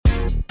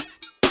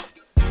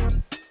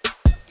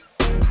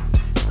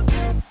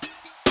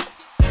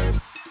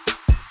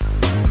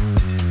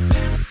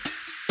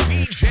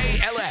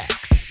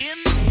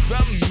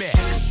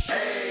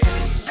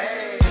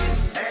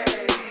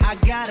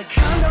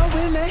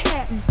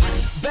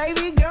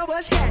baby girl,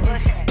 what's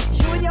happening?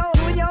 You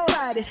and your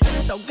body,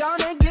 so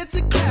gonna get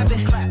to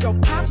clapping. Go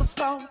pop it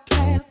for a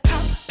plan,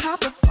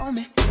 pop it for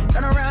me.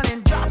 Turn around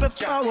and drop it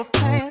for a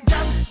plan,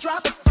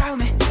 drop it for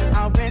me.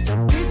 I'll rent a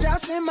beach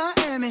house in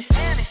Miami.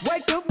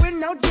 Wake up with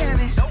no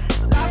jammies.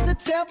 Lobster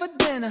tail for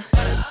dinner.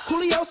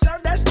 Julio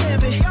served that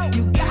scampi.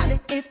 You got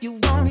it if you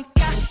want it.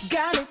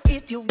 Got it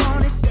if you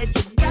want it. Said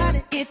you got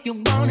it if you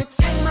want it.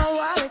 Take my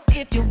wallet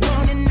if you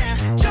want it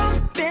now.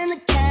 Jump in the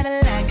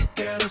Cadillac.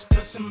 Girl, let's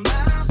put some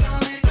miles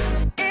on it.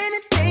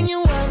 Anything you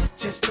want,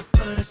 just to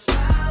put a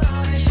smile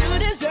on it. You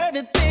deserve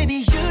it, baby.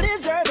 You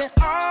deserve it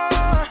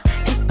all.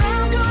 And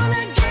I'm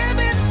gonna give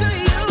it to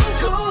you.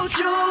 Gold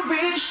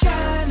jewelry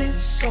shining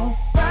so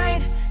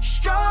bright.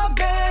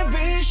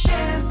 Strawberry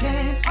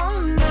champagne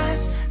on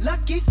us.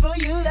 Lucky for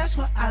you, that's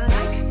what I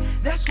like.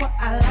 That's what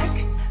I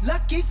like.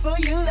 Lucky for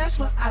you, that's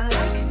what I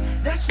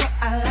like. That's what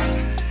I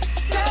like.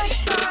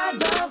 Sex by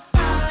the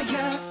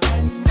fire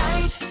at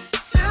night.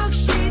 Silk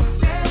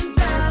sheets and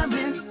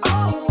diamonds,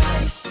 all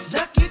white.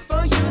 Lucky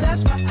for you,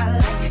 that's what I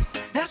like.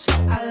 That's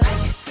what I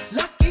like.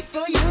 Lucky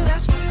for you,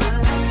 that's what I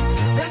like.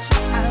 That's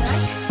what I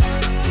like.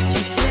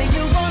 You say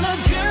you want a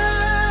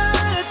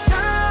good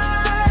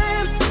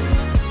time,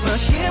 but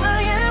here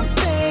I am,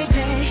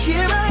 baby.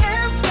 Here I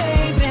am,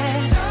 baby.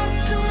 Talk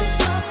to me,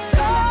 talk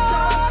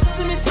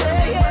to me,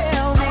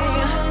 tell me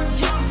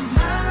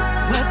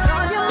what's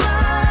on your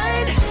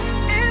mind.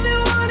 If you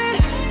want it,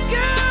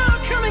 girl,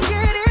 come and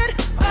get it.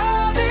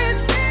 All this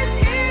is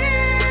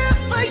here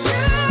for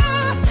you.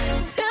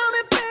 Tell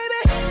me, baby,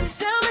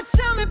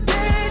 tell me,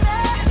 baby,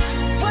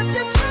 what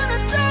you tryna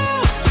do?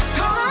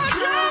 Gold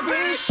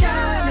jewelry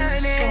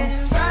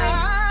shining bright,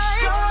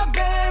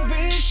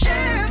 strawberry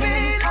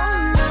champagne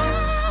on us.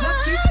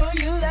 Lucky for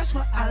you, that's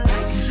what I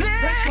like.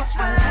 That's what I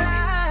like.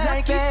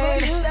 Lucky for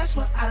you, that's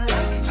what I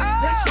like.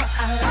 That's what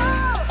I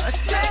like.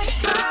 Sex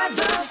by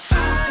the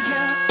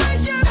fire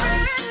at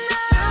night.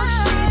 Silk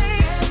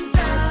sheets and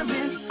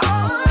diamonds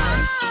on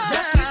us.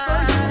 Lucky for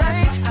you,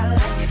 that's what I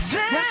like.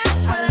 That's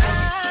what I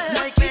like.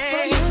 Lucky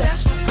for you,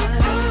 that's what I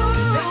like.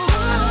 That's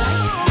what I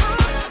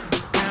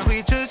like. Can we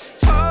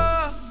just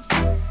talk?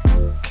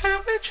 Can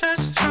we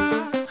just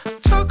talk?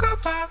 Talk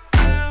about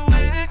where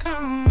we're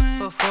going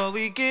before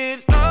we get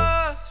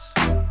lost.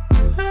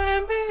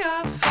 Let me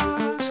our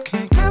thoughts.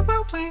 Can't get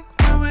what we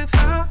want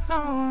without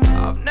knowing.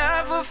 I've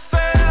never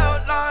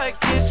felt like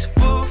this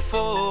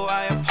before.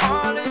 I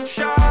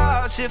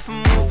apologize if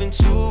I'm moving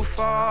too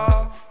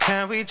far.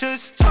 Can we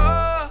just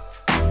talk?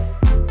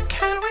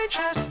 Can we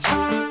just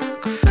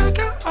talk?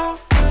 Figure out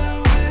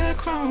where we're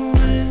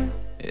growing.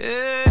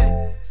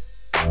 Yeah.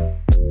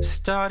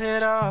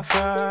 Started off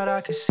right,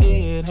 I can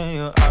see it in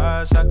your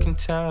eyes. I can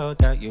tell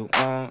that you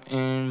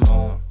wanting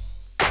more.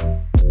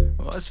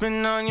 What's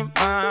been on your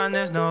mind?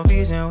 There's no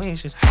reason we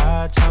should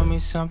hide. Tell me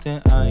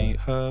something I ain't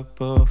heard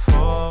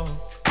before.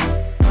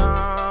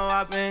 Oh,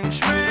 I've been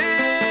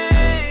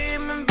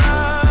dreaming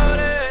about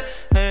it,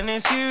 and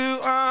it's you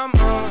I'm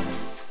on.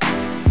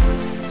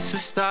 So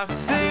stop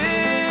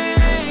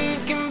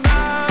thinking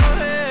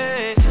about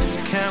it.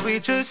 Can we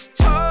just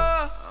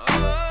talk?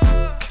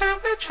 Can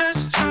we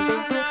just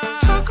talk?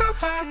 Talk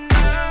about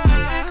where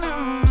we're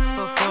going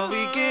before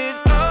we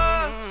get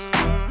lost.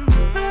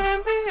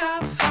 Let me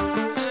our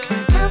thoughts.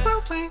 Can't get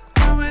what we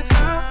want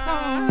without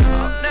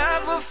knowing. I've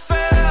never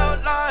felt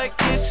like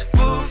this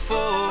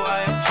before.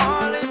 I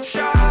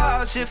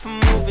apologize if I'm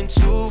moving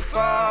too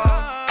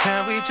far.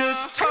 Can we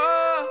just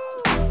talk?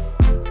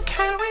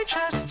 Can we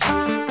just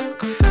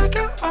talk?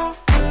 Figure out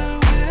where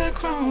we're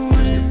growing.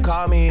 Used to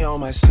call me on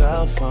my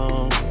cell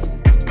phone.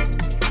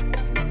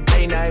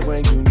 Late night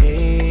when you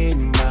need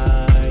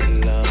my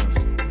love.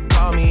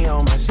 Call me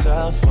on my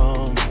cell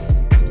phone.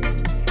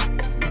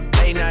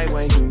 Late night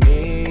when you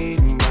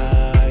need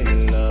my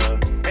love.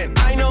 And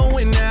I know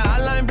when that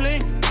hotline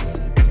blink,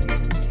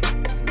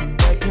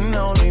 that can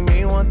only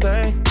mean one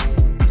thing.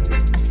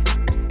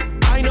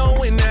 I know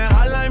when that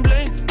hotline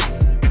blink,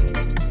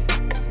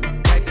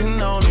 that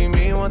can only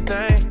mean one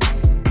thing.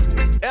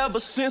 Ever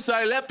since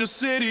I left the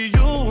city,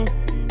 you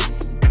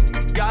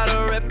got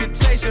a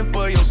reputation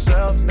for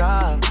yourself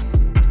now.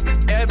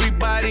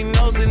 Everybody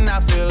knows and I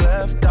feel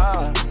left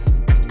out.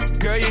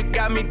 Girl, you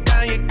got me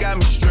down, you got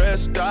me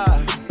stressed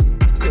out.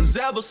 Cause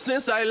ever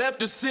since I left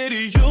the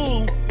city,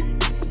 you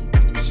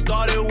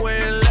started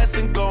wearing less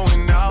and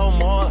going out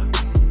more.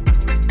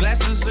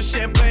 Glasses of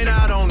champagne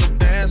out on the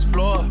dance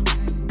floor.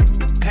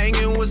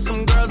 Hanging with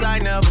some girls I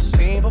never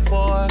seen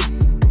before.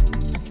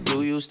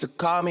 You used to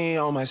call me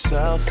on my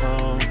cell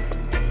phone.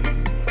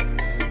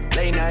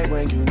 Late night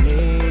when you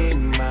need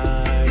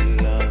my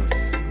love.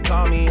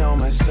 Call me on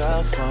my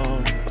cell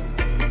phone.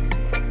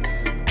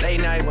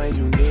 Late night when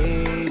you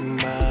need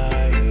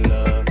my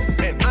love.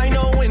 And I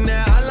know when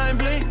that hotline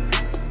blink,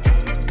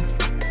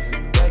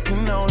 that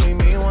can only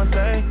mean one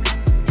thing.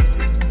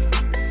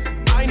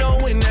 I know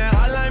when that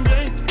hotline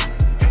blink,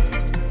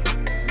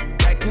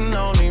 that can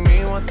only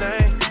mean one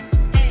thing.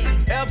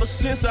 Ever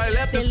since I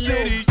left the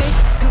city,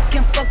 bitch, you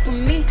can fuck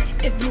with me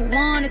if you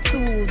wanted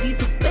to.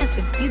 These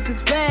expensive, these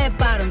is red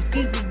bottoms,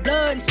 these is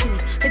bloody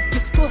shoes. Hit the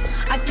school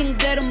can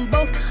get them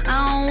both.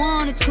 I don't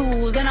wanna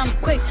choose, and I'm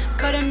quick.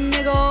 Cut a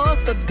nigga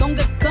off, so don't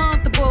get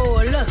comfortable.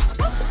 Look,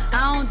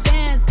 I don't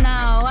dance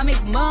now, I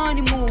make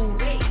money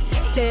move.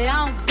 Say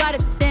I don't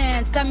gotta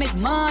dance, I make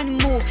money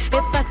move.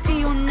 If I see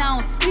you now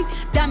speak,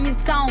 that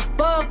means I don't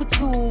fuck with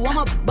you. I'm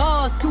a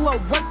boss, you a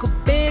worker,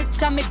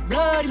 bitch, I make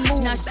bloody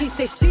moves. Now she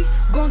say she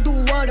gon' do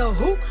what or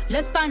who?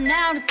 Let's find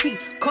out and see.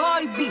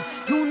 Cardi B,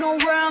 you know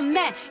where I'm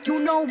at, you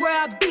know where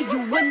I be.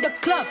 You in the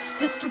club,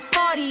 just to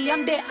party,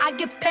 I'm there, I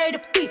get paid a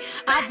fee.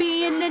 I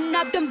be in and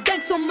out them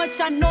banks so much,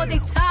 I know they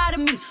tired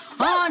of me.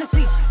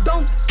 Honestly,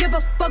 don't give a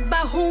fuck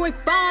about who in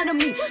front of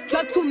me.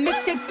 Drop 2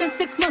 mixtapes in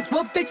 6 months.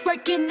 What bitch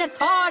working as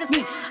hard as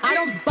me? I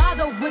don't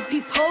bother with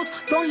these hoes.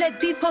 Don't let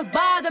these hoes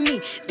bother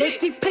me. They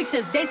see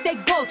pictures, they say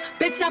ghosts.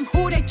 Bitch, I'm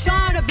who they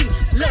tryna be.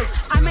 Look,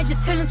 I might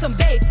just chill in some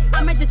babe.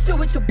 I might just chill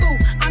with your boo.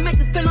 I might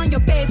just spill on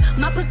your babe.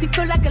 My pussy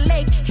feel like a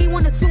lake. He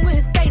wanna swim with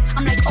his face.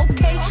 I'm like,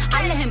 okay.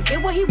 I let him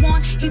get what he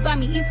want. He buy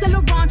me Yves Saint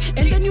Laurent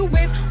in the new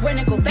whip. When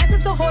I go fast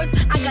as a horse,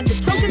 I got the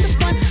trunk in the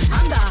front.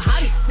 I'm the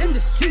hottest in the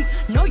street.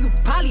 Know you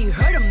probably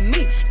heard of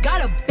me.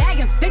 Got a bag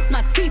and fix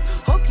my teeth.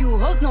 Hope you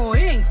hoes know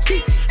it ain't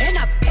cheap. And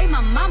I pay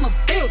my mama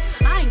bills.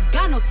 I ain't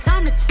got no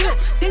time to chill.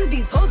 Think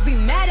these hoes be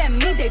mad at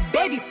me. They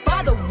baby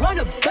father run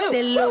a bill.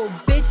 Say little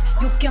bitch,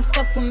 you can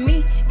fuck with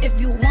me if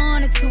you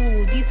wanted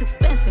to. These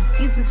expensive,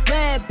 these is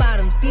red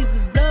bottoms, these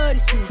is bloody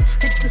shoes.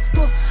 Hit the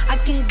store, I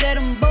can get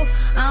them both.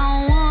 I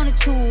don't wanna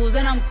choose,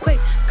 and I'm quick.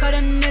 Cut a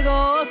nigga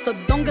off, so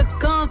don't get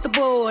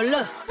comfortable.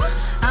 Look,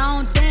 I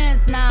don't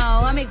dance now,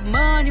 I make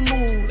money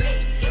moves.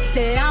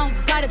 Say I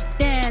don't gotta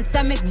dance,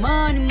 I make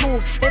money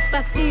move. If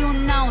I see you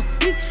now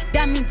speak,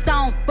 that means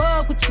I don't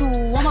fuck with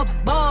you. I'm a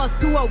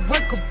boss, you a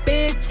worker,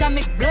 bitch, I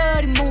make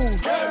bloody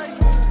moves.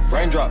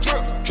 Raindrops,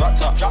 drop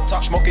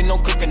top, smoking, no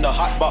cooking, the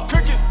hot box.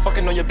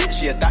 Fucking on your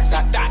bitch, yeah,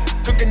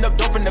 that. Cooking up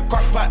dope in the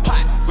crock pot.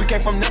 We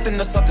came from nothing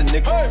to something,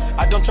 nigga. Hey.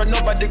 I don't try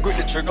nobody, grip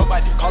the trigger.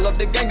 Nobody call up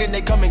the gang and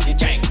they come and get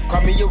gang.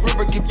 Cry me a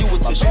river, give you a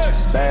tissue. My bitch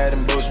is bad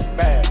and bullshit,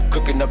 bad.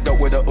 Cooking up dope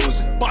with a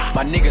Uzi.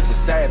 My niggas is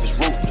savage,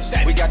 ruthless.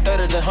 We got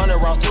 30s and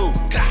 100 rounds too.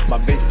 My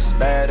bitch is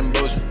bad and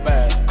bullshit,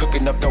 bad.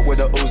 Cooking up dope with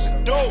a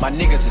Uzi. My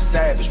niggas is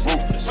savage,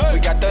 ruthless. We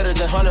got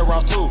 30s and 100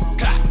 rounds too.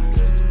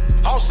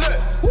 All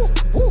set. Woo,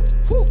 woo,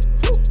 woo,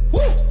 woo,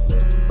 woo.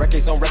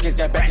 Records on records,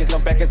 got backers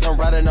on backers. I'm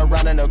riding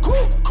around in a cool.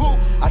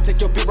 I take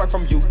your bitch right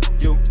from you.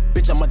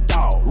 Bitch, I'm a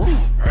dog.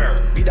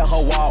 Beat down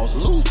her walls,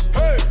 loose.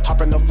 Hey.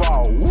 Hop in the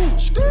fall. Woo.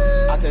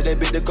 I tell that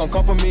bitch to come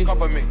for me.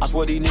 I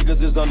swear these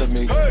niggas is under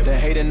me. Hey. The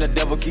hate and the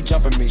devil keep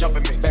jumping me.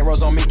 Back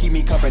rows on me, keep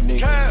me company.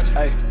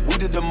 Hey, we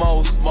did the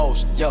most.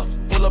 Yeah,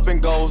 pull up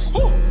and goes.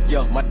 Woo.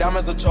 Yeah, my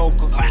diamonds a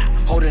choker.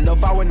 Holding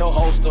up, I with no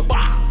holster.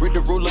 Read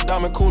the ruler,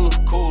 diamond cooler.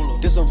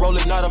 This a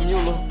roller, not a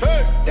mule.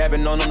 Hey.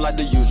 Dabbing on them like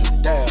the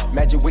usual. Damn.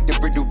 Magic with the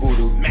brick do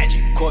voodoo.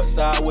 Magic.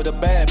 Courtside with a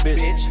bad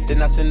bitch.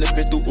 Then I send the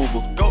bitch through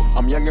Uber. Go.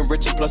 I'm young and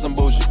rich and plus I'm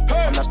bougie.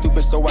 Hey. I'm not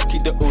stupid, so I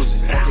keep the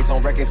Uzi. Records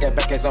on records, got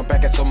backers on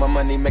backers, so my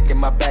money making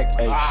my back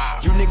ache.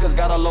 You niggas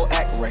got a low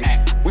act rate.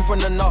 We from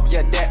the north,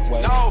 yeah, that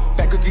way. No.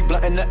 Fat cookie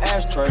blunt in the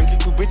ashtray.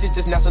 2 bitches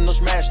just national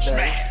smash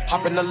day.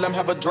 Hop in the limb,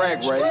 have a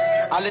drag race.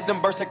 I let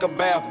them birds take a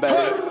bath,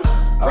 babe.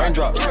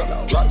 Raindrops,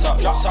 drop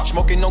top,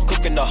 smoking, no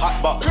cooking, the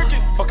hot box.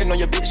 Fucking on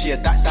your bitch, yeah,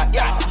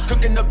 that.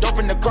 Cooking up dope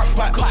in the crock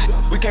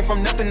pot. We came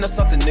from nothing to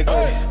something,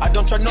 nigga. I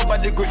don't try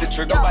nobody, grip the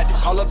trigger.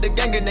 Call up the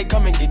gang and they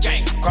come and get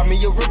gang. Cry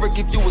me a river,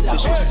 give you a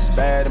tissue. It's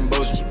bad and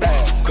bullshit,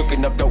 bad.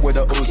 Cooking up dope with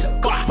a Uzi.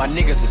 My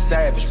niggas is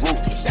savage,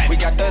 ruthless. We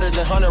got 30s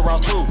and 100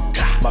 rounds too.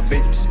 My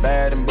bitch is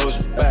bad and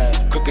bullshit,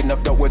 bad. Cooking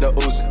up dope with a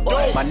Uzi.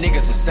 My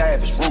niggas is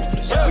savage,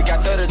 ruthless. We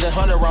got 30s and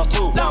 100 rounds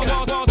too.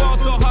 Ball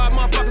so hard,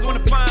 motherfuckers wanna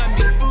find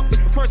me.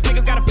 First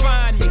niggas gotta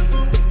find me.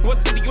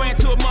 What's 50 grand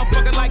to a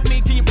motherfucker like me?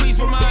 Can you please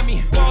remind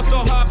me? Ball so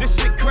hard, this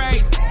shit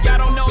crazy. Y'all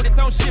don't know that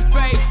don't shit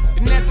fade.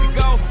 And that's we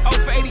go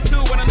 0 for 82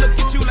 when I look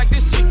at you like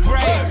this shit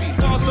gravy.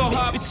 Ball so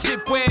hard, this shit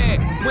weird.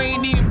 We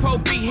ain't even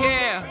Pope be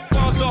here.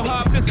 Ball so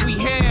hard since we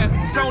here.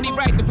 It's only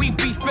right that we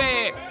be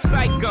fair.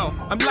 Psycho,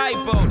 I'm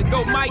libo to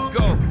go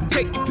Michael.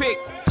 Take your pick.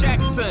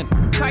 Jackson,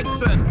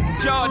 Tyson,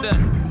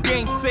 Jordan,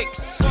 Game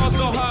 6. Ball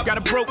so hard, got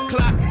a broke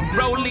clock.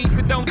 Rollies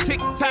that don't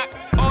tick-tock.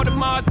 All the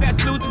Mars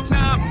that's losing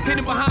time.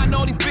 Hidden behind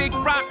all these big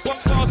rocks.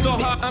 Ball so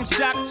hard, I'm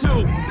shocked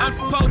too. I'm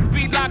supposed to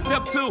be locked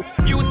up too.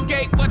 You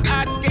escape, but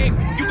I escape.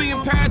 You be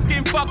in Paris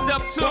getting fucked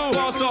up too.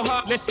 Ball so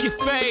hard, let's get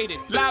faded.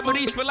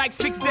 Liberties for like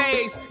 6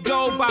 days.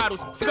 Gold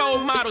bottles, soul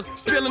models.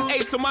 Spilling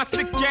ace on my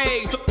sick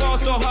days. So ball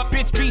so hard,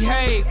 bitch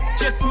behave.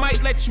 Just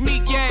might let you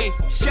meet gay.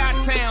 Shot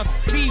towns,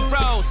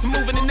 B-rolls,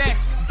 moving the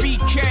next.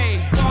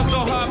 BK. Ball so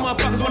hard,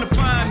 motherfuckers wanna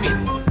find me.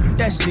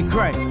 That shit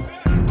crack.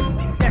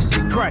 That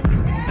shit crack.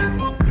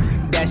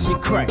 That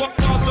shit crack.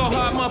 Ball so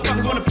hard,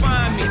 motherfuckers wanna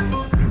find me.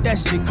 That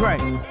shit crack.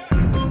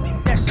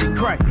 That shit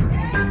crack.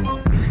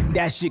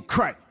 That shit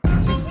crack.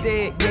 She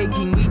said, yeah,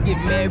 can we get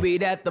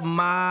married at the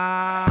mall?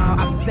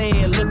 I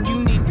said, look, you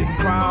need to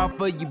crawl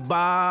for you,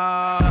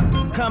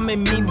 Bob. Come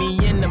and meet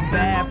me in the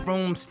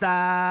bathroom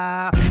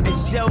style and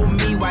show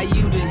me why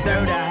you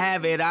deserve to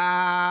have it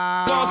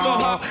all. Ball so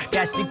hot,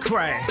 that she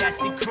cray,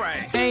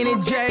 ain't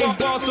it, Jay?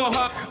 ball so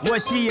hot,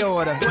 What she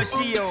order?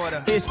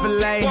 Fish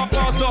fillet.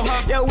 ball so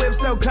hot, Yo, whip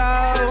so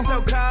cold.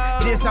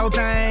 This whole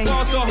thing.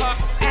 ball so hot.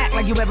 Act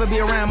like you ever be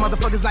around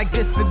motherfuckers like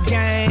this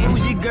again.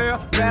 Who's your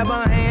girl? Grab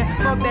her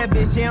hand. Fuck that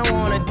bitch, she don't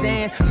wanna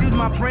dance. She's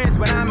my friends,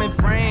 but I'm in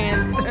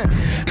France.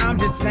 I'm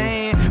just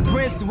saying,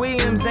 Prince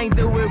Williams ain't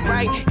do it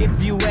right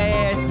if you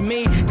ask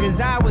me. Cause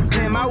I was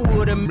him, I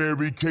would've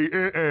Mary Kate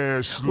and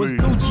Ashley. Was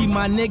Gucci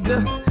my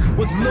nigga?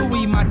 Was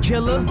Louis my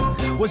killer?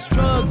 Was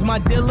drugs my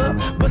dealer?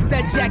 What's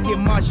that jacket,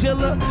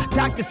 Margilla?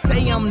 Doctors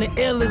say I'm the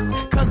illest,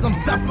 cause I'm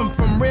suffering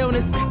from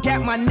realness.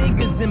 Got my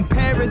niggas in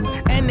Paris,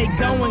 and they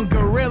going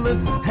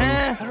gorillas,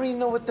 huh? I don't even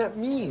know what that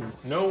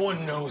means. No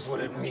one knows what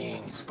it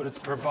means, but it's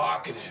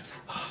provocative.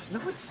 No,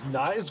 it's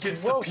not. It's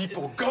Gets gross. the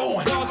people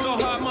going. Ball so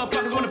hot,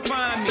 motherfuckers wanna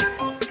find me.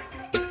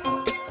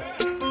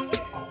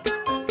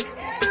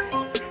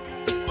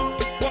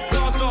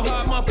 Ball so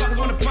hot, motherfuckers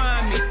wanna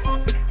find me.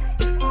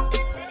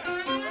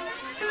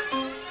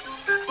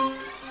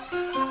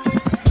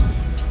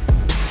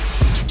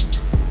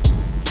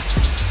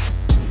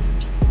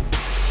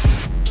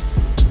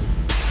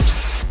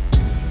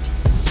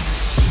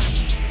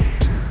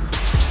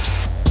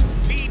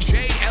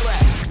 DJ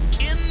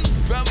LX in the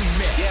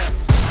mix. Yeah.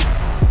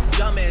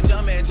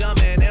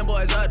 Jumpin', them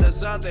boys up to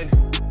something.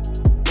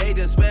 They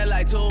just spent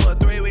like 2 or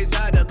 3 weeks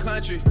out the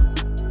country.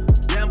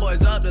 Them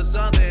boys up to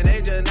something,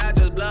 they just not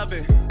just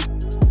bluffing.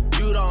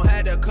 You don't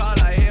have to call,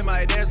 I hear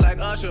my dance like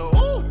Usher,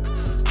 ooh.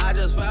 I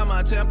just found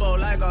my tempo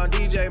like on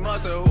DJ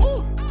Mustard,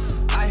 ooh.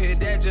 I hit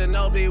that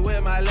Ginobili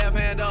with my left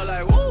hand, though,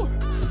 like, woo.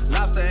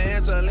 Lobster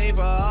and saline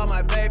for all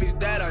my babies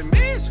that I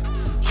miss.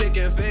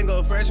 Chicken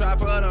finger, french fry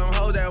for them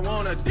hoes that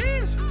wanna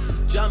dance.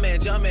 Jumpin',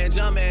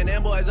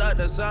 them boys up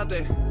to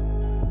something.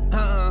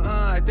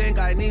 I think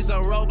I need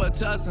some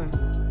Robitussin.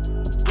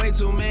 Way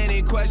too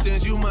many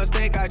questions, you must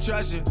think I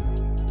trust you.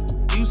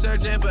 You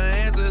searching for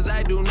answers,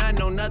 I do not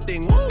know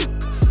nothing, woo.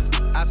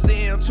 I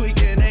see him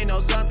tweaking, ain't no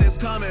something's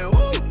coming,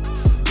 woo.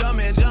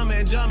 Jumpin',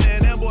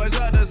 them boys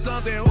up to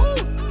something, woo.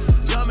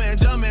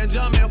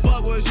 Jumpin',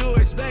 fuck what you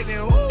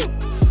expecting, woo.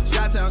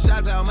 Shout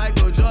out,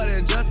 Michael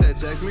Jordan just said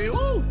text me,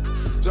 woo.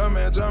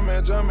 Jumpin'.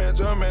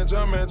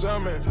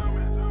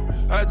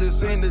 I just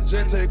seen the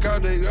jet take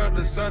out, they up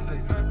to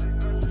something.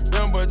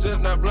 Them boys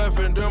just not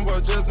bluffing,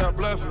 Jumpin',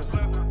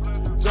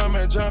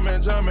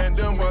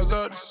 them boys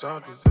up to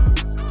something.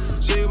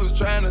 She was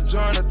trying to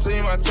join the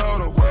team, I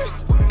told her wait.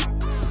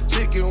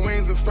 Chicken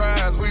wings and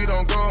fries, we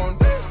don't go on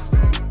dates.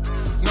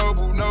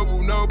 Nobu.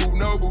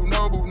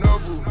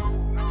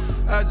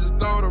 I just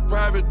throw the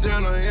private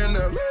dinner in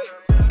LA.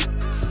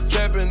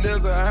 Trapping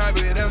is a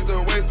hobby, that's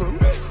the way for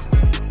me.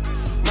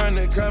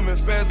 Money coming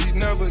fast, we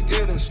never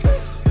getting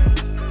straight.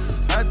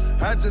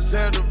 I just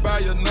had to buy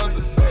another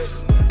safe.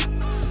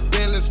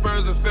 Bentley,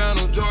 Spurs, and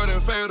Phantom, Jordan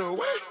fade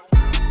away.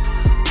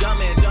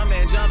 Jumpin', them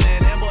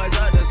boys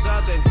up to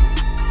something.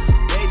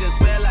 They just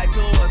spent like 2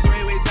 or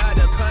 3 weeks out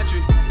the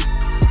country.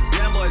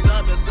 Them boys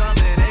up to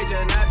something, they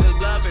just not just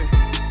bluffing.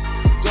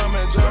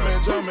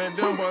 Jumpin',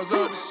 them boys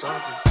up to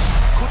something.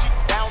 Coochie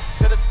down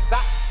to the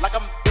socks like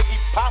I'm Biggie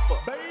Popper.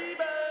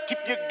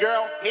 Keep your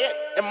girl head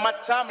in my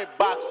Tommy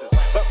boxes.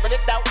 But rent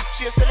it out,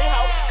 she a silly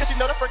hoe. Cause she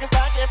know the friggin'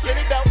 style getting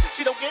plenty dough.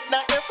 She don't get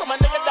nothing from a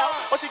nigga though.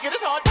 All she get is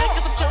hard dick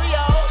and some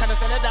Cheerios. Kinda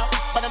send it out,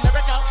 but I never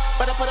count.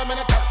 But I put them in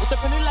the dirt with the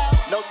penny low.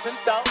 No tint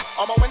though,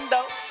 on my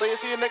window. So you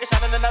see a nigga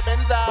shining in the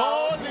Benzo.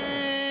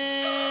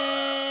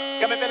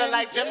 Got me feeling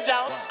like Jim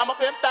Jones. I'm a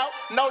pimp though,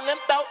 no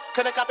limp though.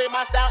 Couldn't copy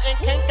my style in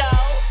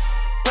Kinko's.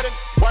 Put in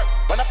work,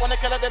 run up on the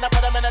killer, then I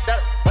put him in the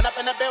dirt. Run up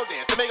in the building,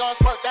 so me gon'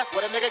 squirt. That's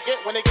what a nigga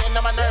get when they gettin'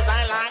 on my nerves.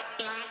 I ain't lying.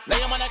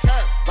 Lay him on the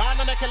curb, ride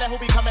on the killer who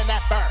be coming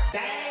that fur.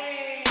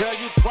 Girl,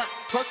 you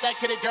twerk that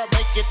kitty, girl,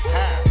 make it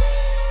turn.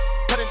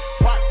 Put in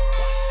work,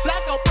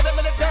 Flacco, put him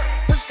in the dirt.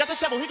 Push got the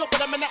shovel, he gon'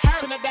 put him in the earth.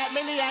 Trinidad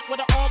maniac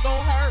with an all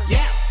gon' hurt.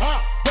 Yeah,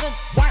 put in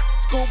work.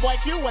 Schoolboy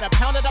Q with a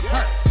pound of the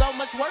perk. So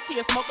much work,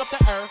 he'll smoke up the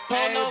earth.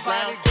 Pull no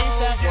ground,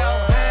 ASAP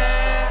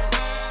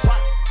work.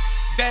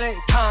 That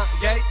ain't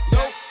Kanye,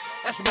 nope.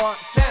 That's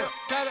Montana,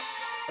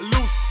 a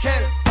loose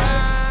cannon.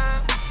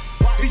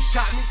 He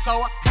shot me, so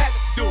I had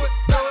to do it.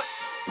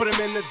 Put him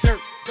in the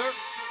dirt,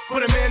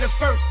 put him in the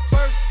first.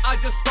 I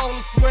just saw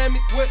him swim me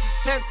with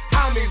 10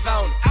 homies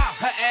on it.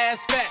 Her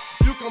ass fat,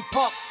 you can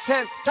park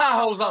 10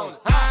 Tahoes on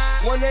it.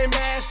 When they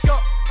mask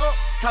up,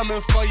 coming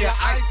for your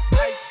ice.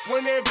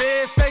 When they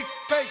bed fakes,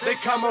 they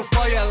coming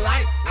for your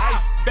life.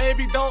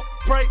 Baby, don't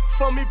pray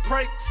for me,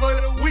 pray for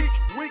the weak.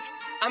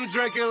 I'm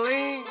drinking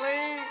lean,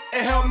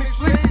 it help me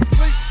sleep.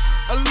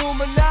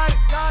 Illuminati,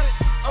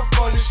 I'm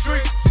from the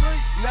streets.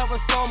 Never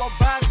saw my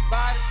body.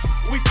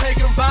 We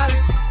taking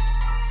bodies.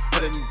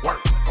 Put in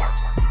work.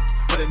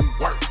 Put in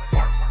work.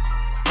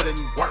 Put in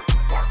work.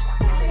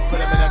 Put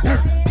them in the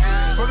dirt.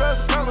 Fuck us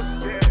some commas,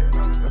 yeah.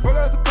 Fuck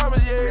us some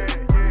commas,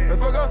 yeah.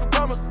 Fuck us some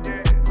commas.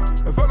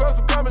 Fuck us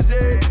some commas,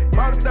 yeah.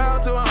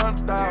 100,000 to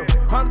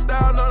 100,000.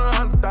 100,000 on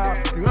 100,000.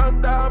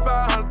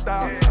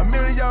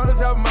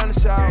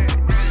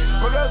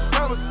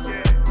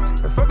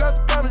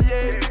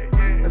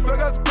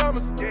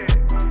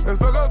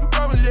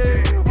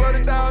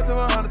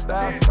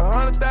 100,000,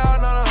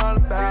 100,000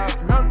 on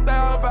 100,000,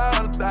 300,000,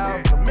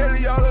 500,000, $1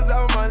 million out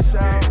of my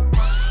shower.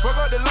 Fuck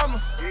up the lumber,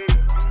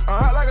 I'm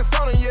hot like a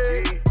sauna,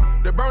 yeah.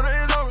 The burner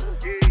is on me,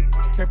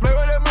 can't play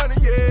with that money,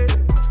 yeah.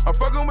 I'm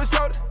fucking with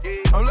shorty,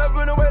 I'm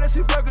loving the way that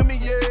she fucking me,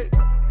 yeah.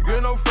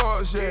 Get no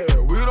fucks, yeah.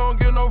 We don't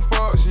get no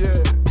fucks, yeah.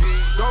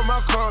 Got my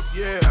cup,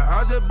 yeah.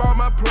 I just bought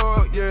my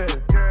plug, yeah.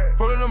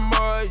 Full of the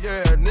mud,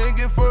 yeah. Nigga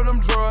get full of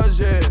them drugs,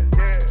 yeah.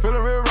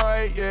 Feeling real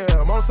right, yeah.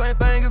 I'm on the same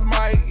thing as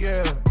Mike,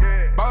 yeah.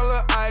 Bought a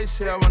little ice,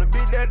 yeah. Wanna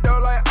beat that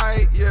dough like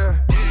Ike, yeah.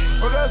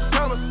 Fuck out some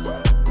commas,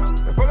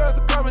 and fuck out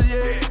some commas,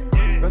 yeah.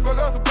 Let's fuck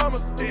out some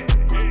commas,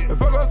 and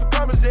fuck out some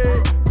commas, yeah.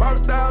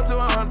 100,000 to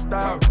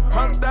 100,000,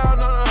 100,000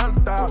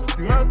 on 100,000,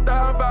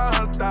 300,000,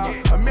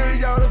 500,000, $1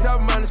 million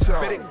out money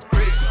shot.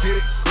 Get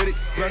it, hit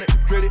it, run it,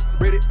 grit it,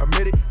 read it, I'm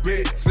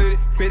it, slit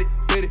it,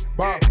 fit it,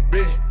 ball,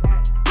 rich,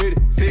 read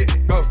it, see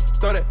it, go,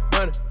 throw that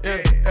money in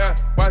the air,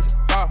 watch it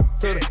fall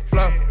to the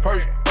floor,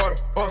 Persian, order,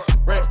 bus,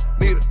 rent,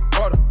 need a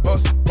order,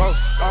 bus,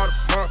 order,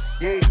 mark,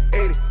 yeah,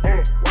 80, on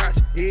the watch,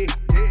 yeah,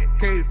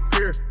 Katy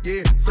Perry,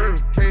 yeah,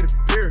 serving Katy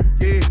Perry,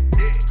 yeah,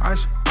 I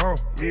should,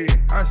 yeah,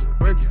 I should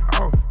break it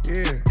off,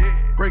 yeah,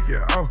 break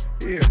it off,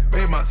 yeah,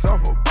 made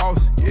myself a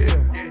boss, yeah,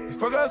 let's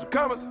fuck out some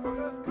commas.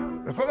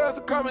 Let's fuck out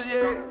some commas,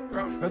 yeah.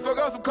 Let's fuck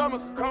out some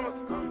commas.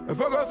 Let's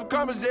fuck out some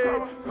commas, yeah.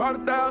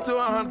 100,000 to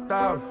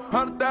 100,000,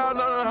 100,000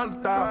 on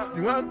 100,000,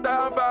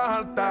 300,000,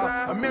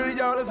 500,000, $1 million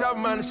out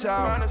money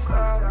shower.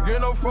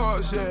 Get no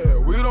fucks, yeah.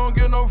 We don't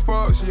get no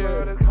fucks,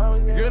 yeah.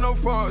 Get no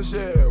fucks,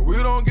 yeah. We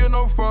don't get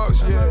no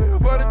fucks, yeah.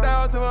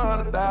 40,000 to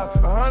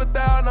 100,000,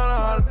 100,000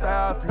 on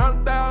 100,000,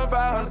 300,000,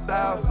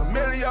 500,000, $1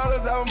 million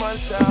out money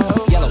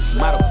shower. Yellow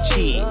model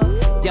cheese,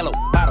 yellow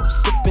bottle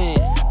sipping,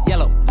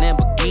 yellow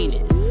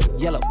Lamborghini.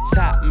 Yellow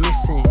top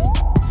missing,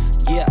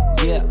 yeah,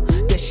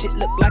 that shit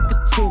look like a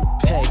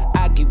toupee.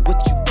 I get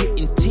what you get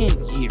in 10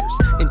 years,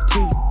 in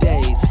 2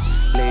 days.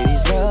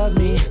 Ladies love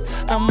me,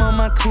 I'm on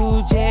my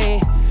cool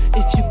J.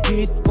 If you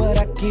get what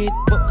I get,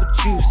 what would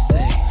you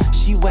say?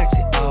 She wax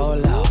it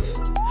all off,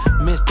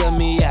 Mr.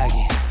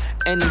 Miyagi.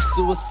 And them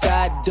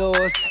suicide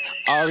doors,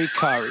 Ari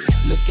Kari.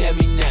 Look at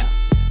me now,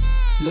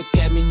 look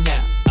at me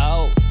now,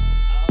 oh.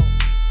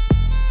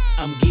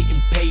 I'm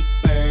getting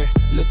paper,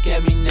 look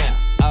at me now.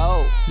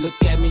 Oh, look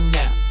at me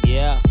now,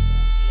 yeah.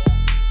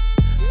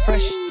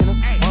 Fresh than a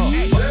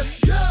let's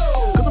go.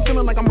 Cause I'm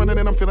feeling like I'm running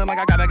and I'm feeling like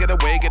I gotta get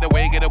away.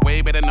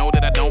 Better know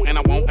that I don't and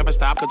I won't ever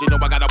stop. Cause you know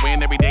I gotta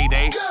win every day.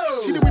 Go.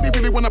 See, they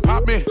really wanna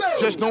pop me. Go.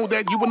 Just know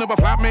that you will never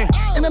flop me.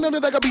 And I know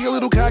that I gotta be a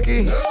little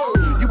cocky. Go.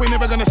 You ain't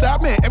never gonna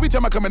stop me. Every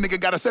time I come a nigga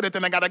gotta set it,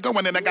 then I gotta go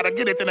and then I gotta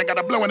get it, then I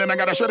gotta blow and then I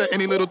gotta shut it.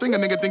 Any little thing a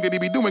nigga think that he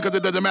be doing, cause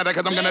it doesn't matter,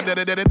 cause I'm gonna dead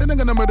it. Then I'm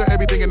gonna murder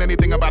everything and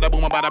anything about a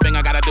boom, about a bing.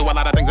 I gotta do a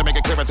lot of things to make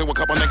it clearer to a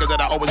couple niggas that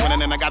I always win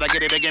and then I gotta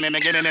get it again and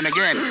again and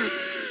again.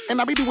 And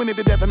I be doing it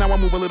to death, and now I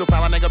move a little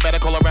foul. A nigga better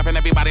call a rap, and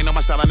everybody know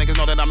my style. And niggas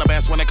know that I'm the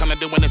best when it come to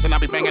doing this. And I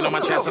be banging on my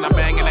chest, and I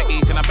bang in the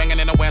east, and I banging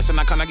in the west. And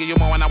I kinda give you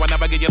more, and I will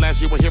never give you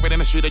less. You will hear it in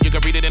the street, or you can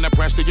read it in the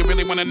press. Do you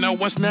really wanna know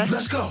what's next?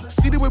 Let's go.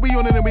 See the way we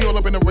on it, and we all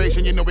up in the race.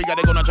 And you know we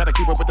gotta go now, try to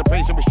keep up with the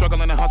pace. And we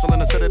struggling and hustling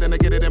to set it and to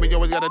get it. And we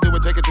always gotta do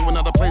it, take it to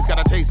another place.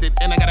 Gotta taste it,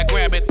 and I gotta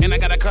grab it. And I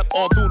gotta cut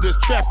all through this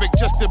traffic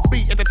just to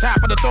be at the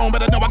top of the throne.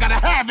 But I know I gotta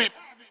have it.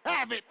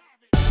 Have it.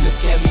 Look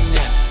at me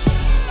now.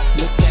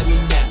 Look at me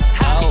now.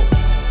 Oh.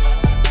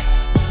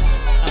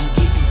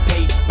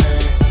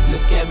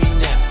 Look at me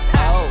now,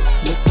 oh,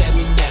 look at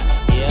me now,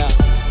 yeah.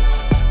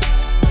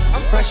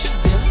 I'm fresher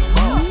than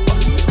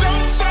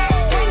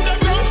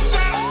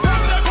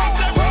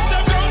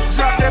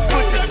drop that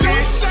pussy,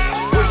 bitch.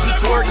 What you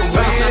twerking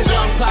with?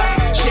 Young pop,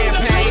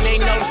 champagne, they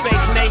know the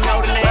face and they know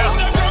the name.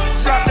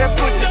 Drop that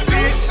pussy,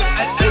 bitch.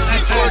 What you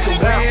twerking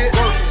with?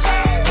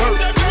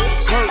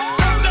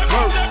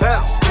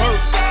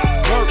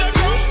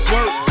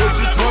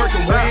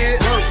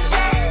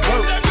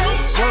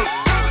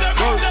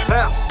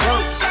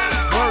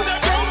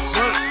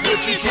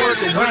 What you twerking with? What you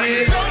twerking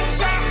with?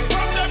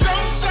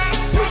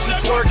 What you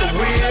twerking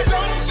with?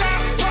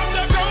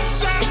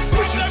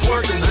 What you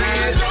twerking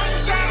with?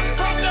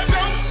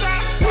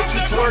 What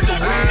you twerking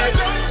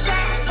with?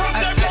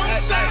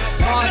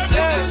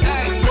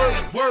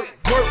 Work,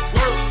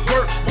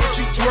 what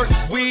you twerk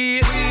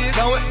with?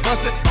 Throw it,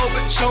 bust it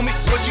open, show me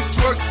what you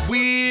twerk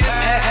with.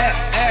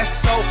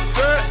 Ass so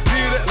fat,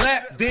 did a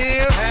lap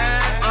dance.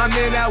 I'm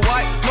in that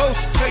white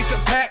ghost, chasing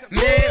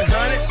Pac-Man.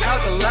 100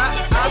 out the lot,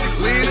 I be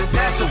bleeding,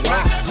 that's a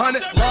rock. 100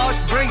 large,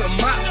 bring a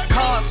mop,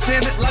 cars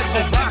tinted like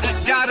the rock.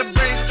 Got a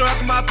brain struck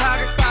in my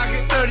pocket,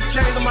 30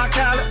 chains on my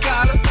collar,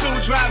 2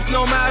 drops,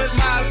 no mileage,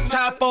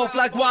 top off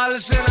like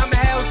Wallace, and I'm a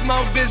hell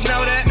smoke, bitch,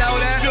 know that.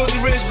 Filthy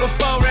rich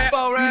before rap,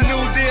 you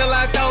new deal,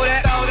 I throw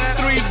that.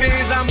 3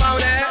 beans, I'm on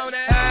that.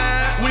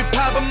 We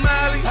pop a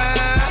Molly,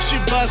 she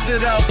bust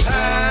it up,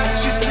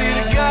 she see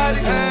the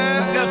Gotti,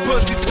 that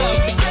pussy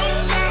suck.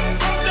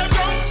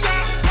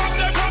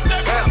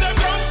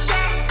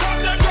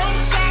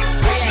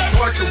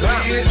 I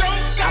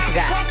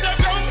forgot.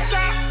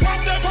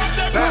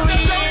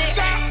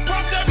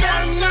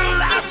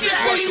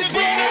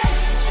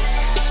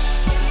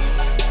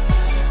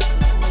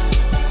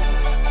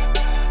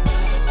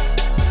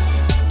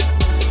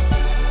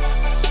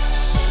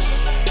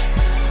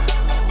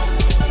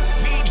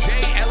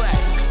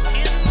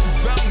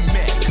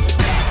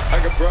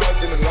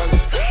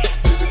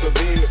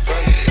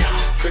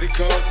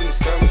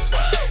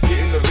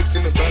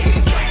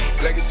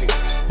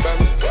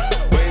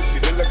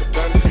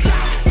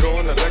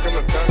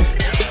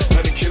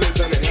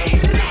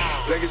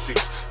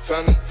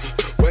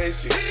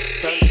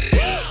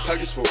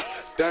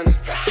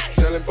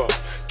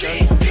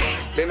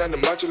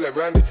 macho like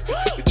Randy.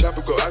 The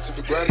chopper go out to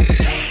for granted.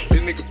 This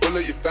nigga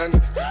bullet, you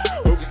bandit.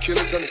 Hope the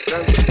killers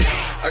understand it.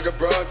 I got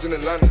broads in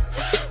Atlanta.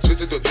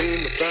 Twisted the lean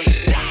in the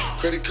family.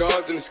 Credit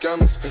cards and the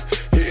scammers.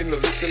 Hitting the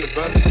licks in the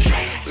van.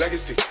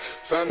 Legacy,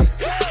 family.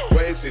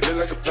 Why is it look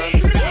like a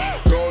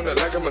panda? Going out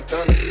like a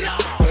Montana.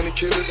 Honey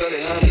killers on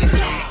their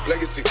hands.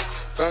 Legacy,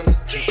 family.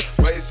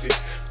 Why is it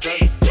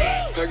family?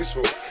 Package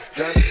full,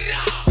 dandy.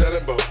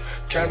 Selling ball,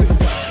 candy.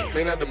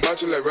 Man out the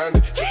macho like Randy.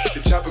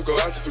 The chopper go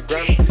out to for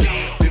granted.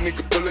 This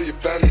nigga bullet, you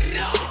bandit.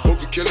 Hope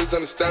the killers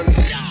understand me.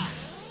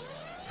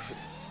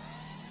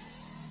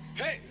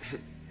 Hey.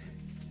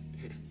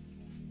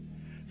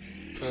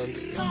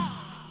 Panda,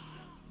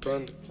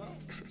 panda,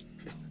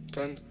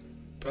 panda,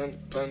 panda,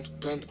 panda,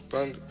 panda,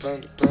 panda,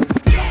 panda, panda.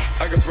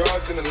 I got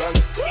broads in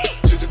Atlanta,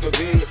 just to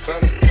lean in the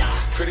family.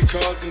 Credit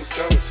cards and the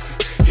scammers,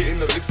 hitting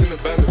the licks in the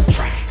van.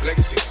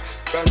 Legacies,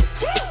 family,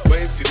 wait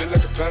and see, look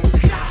like a panda.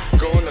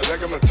 Going out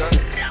like a Montana,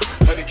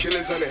 honey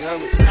killers on their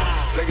hammers.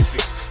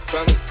 Legacies,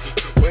 family,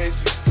 wait and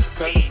see,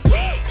 family.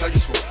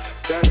 Package full,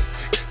 dandy,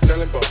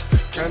 selling ball,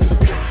 candy.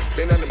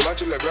 Been on the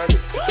macho like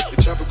Randy,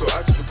 the chopper go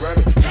out to for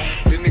granted.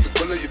 This nigga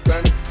bullet, you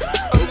bandit.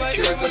 Hope the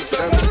killers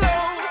understand me.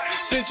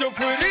 Since your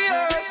pretty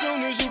ass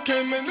soon as you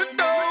came in the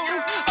door,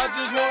 I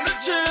just wanna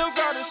chill,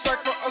 got a sack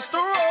for us to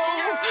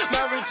roll.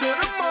 Married to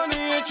the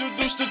money,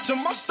 introduced her to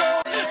my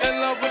store. In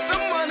love with the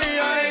money,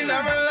 I ain't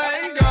never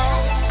letting go.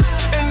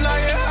 And I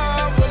get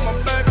high with my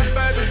baby,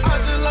 baby. I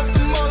just left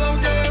the mall,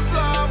 I'm getting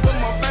fly with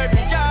my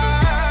baby,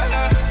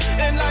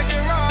 yeah. And I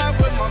get ride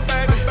with my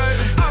baby,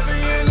 baby. I be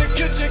in the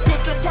kitchen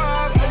cooking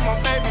pies with my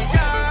baby,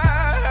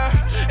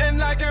 yeah.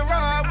 And I get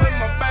ride with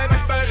my baby,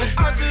 baby.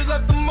 I just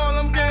left the mall,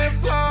 I'm getting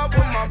fly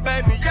with my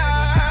baby,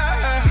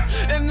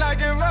 yeah. And I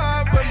get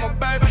ride with my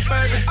baby,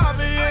 baby. I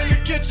be in the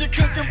kitchen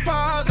cooking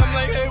pies. I'm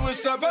like, hey,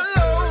 what's up,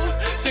 hello?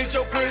 Seen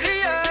your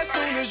pretty ass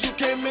soon as you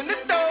came in the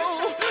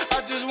door.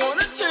 I just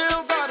wanna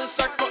chill, got a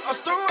sack for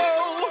us to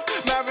roll.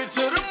 Married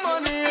to the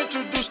money,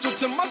 introduced her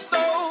to my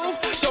stove.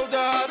 Showed her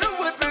how to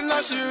whip it,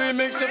 now she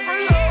remix it for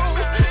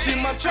low. She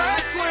my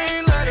track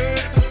queen, let her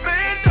hit the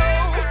bando.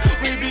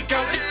 We be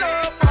counting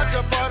up, watch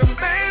how far them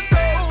bands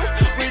go.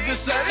 We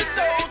just set it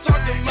though,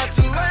 talking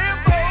matching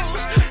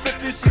Lambos.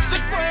 56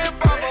 a grand,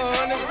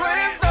 500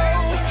 grand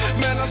though.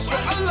 Man, I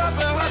swear I love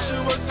it how she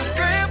work the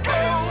grand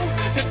pole.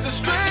 Hit the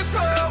strip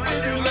club, we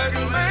be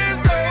letting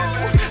mans go.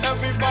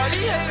 Everybody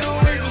hate her,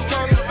 we just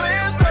call them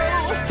fans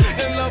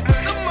though. In love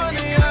with the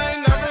money, I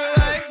ain't never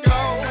let go.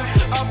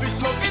 I be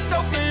smoking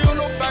dope and you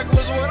know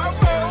backwards what I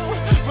roll.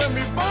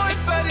 Remy boy,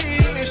 Fetty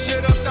eating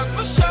shit up, that's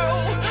for sure.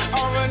 I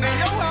run in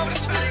your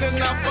house, then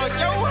I fuck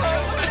your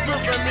hoe.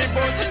 Remy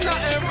boys is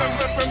nothing,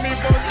 Remy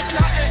boys is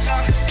nothing.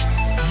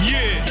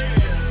 Yeah,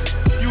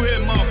 you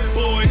hear my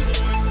boy,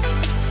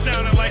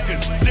 sounding like a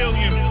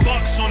zillion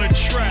bucks on a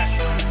track.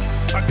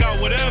 I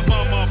got whatever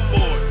on my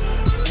board,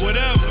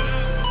 whatever.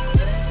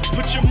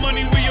 Put your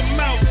money where your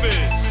mouth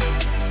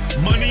is.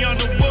 Money on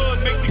the wood,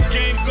 make the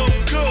game go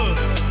good.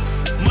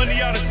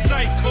 Money out of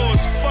sight,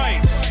 cause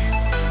fights.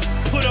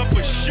 Put up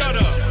or shut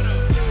up,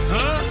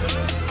 huh?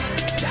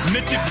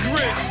 Mythic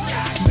Grit.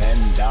 Man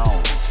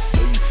down,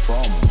 where you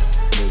from,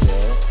 nigga?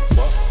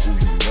 Fuck who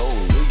you know,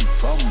 where you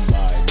from,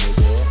 my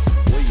nigga?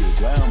 Where your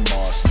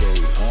grandma stay,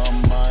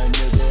 my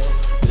nigga?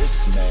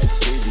 This mad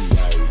city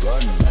I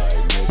run, my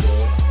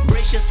nigga.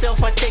 Brace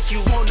yourself, I take you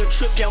on a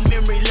trip down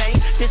memory lane.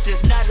 This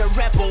is not a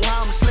rap on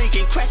how I'm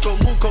slinging crack or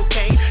moon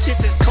cocaine.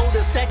 This is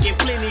coda second,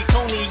 plenty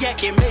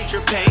cognac and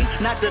major pain.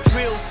 Not the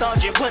drill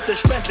sergeant, but the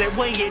stress that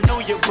weighing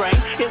on your brain.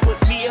 It was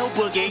me, El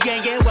Boogie,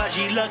 Yang and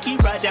YG Lucky.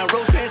 Ride down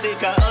Rosecrans, it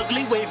got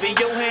ugly. Waving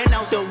your hand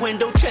out the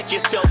window, check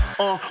yourself.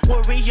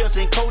 Warriors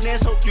and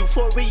Conans, hope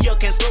euphoria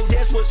can slow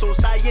dance with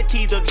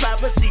society. The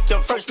driver seat, the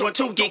first one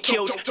to get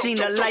killed. Seen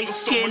a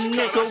light-skinned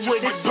nigga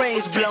with his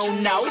brains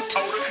blown out.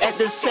 At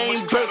the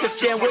same burger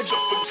stand with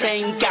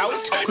saying gout.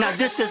 Now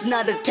this is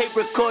not a tape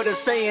recorder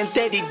saying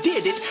that he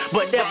did it,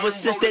 but ever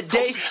since that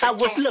day I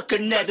was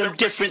looking at him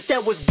different.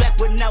 That was back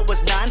when I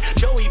was 9.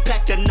 Joey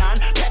packed a 9,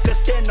 pack a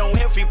stand on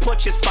every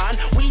porch is fine.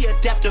 We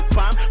adapt to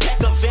crime, pack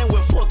a van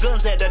with 4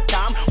 guns at a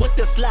time with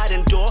the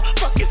sliding door.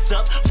 Fuck it's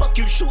up, fuck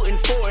you shooting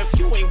for. If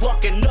you ain't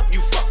walking up,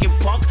 you fucking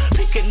punk.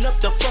 Picking up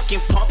the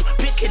fucking pump,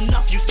 picking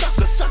off you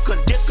sucker,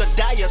 dick or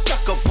die a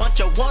sucker punch.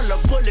 A wall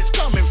of bullets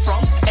coming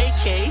from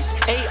AKs,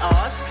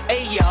 ARs,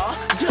 AR,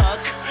 duck.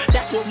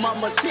 That's what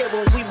mama said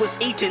when we was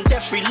eating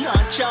that free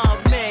lunch.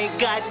 Oh man,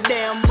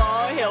 goddamn,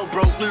 all hell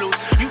broke loose.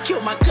 You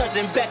killed my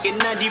cousin back in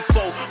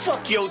 94.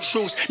 Fuck your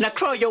truce. Now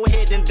crawl your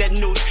head in that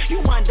noose.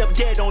 You wind up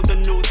dead on the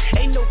news.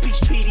 Ain't no peace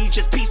treaty,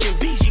 just peace and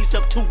BG's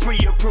up to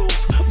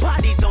pre-approved.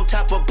 Bodies on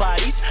top of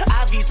bodies,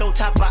 IVs on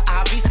top of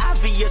IVs.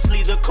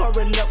 Obviously the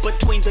coroner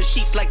between the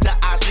sheets like the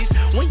Osleys.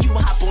 When you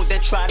hop on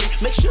that trolley,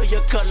 make sure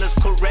your color's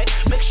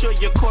correct. Make sure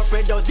you're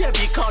corporate or they'll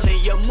be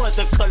calling your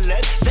mother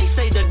collect. They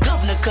say the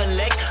governor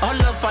collect all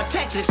of our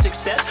taxes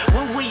except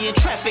when we in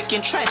traffic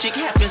and tragic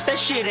happens. That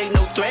shit ain't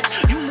no threat.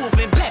 You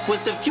moving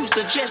backwards if you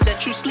suggest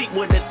that you sleep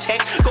with a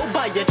tech. Go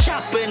buy your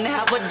chopper and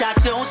have a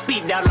doctor on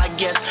speed dial, I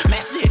guess.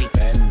 Mass City.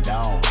 Man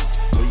down,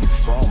 where you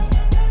from,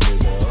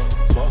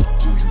 nigga?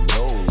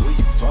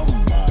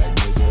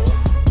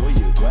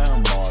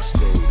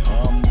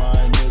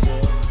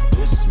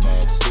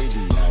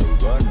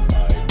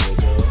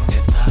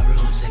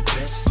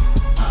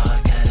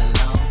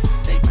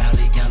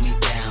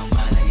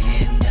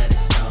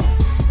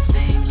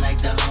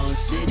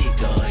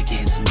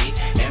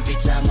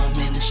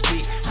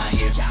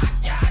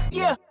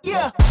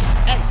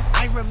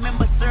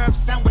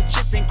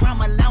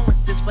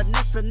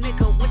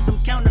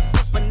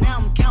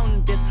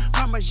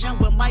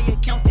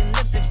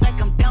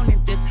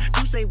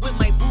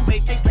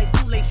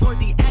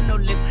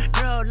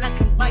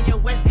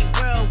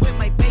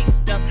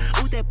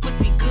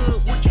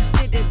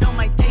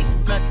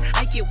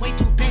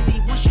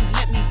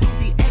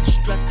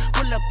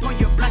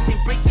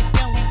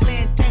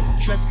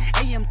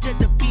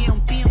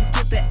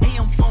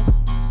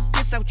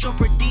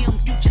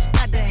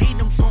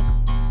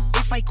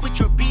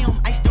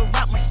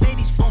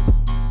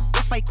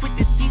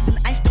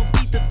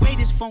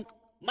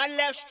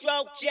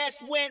 stroke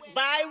just went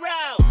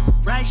viral.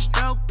 Right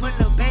stroke, put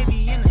a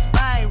baby in a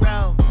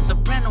spiral.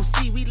 Soprano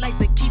C, we like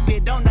to keep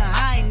it on the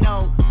high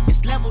note.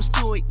 It's levels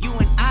to it, you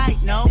and I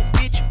know.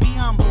 Bitch, be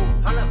humble.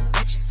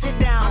 Sit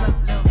down.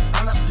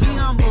 Be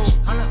humble.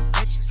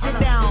 Sit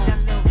down.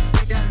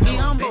 Be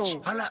humble.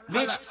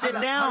 Bitch,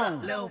 sit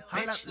down.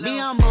 Be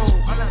humble.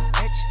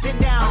 Sit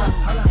down.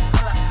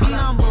 Be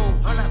humble.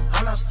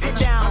 Sit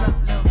down.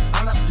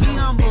 Be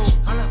humble.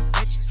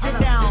 Sit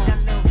down.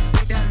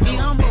 Be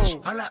humble.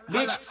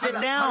 Bitch, sit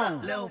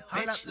down.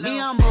 Be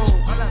humble.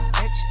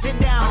 Sit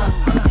down.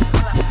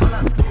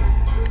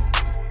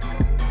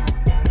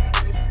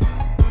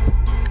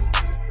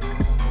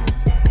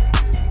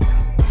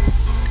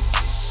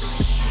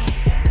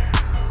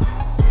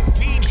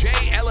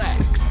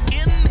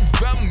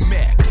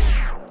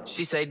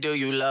 She say, do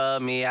you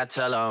love me? I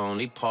tell her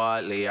only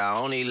partly. I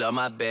only love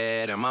my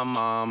bed and my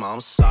mom, I'm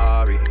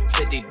sorry.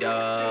 50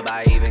 dub,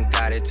 I even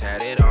got it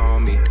tatted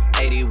on me.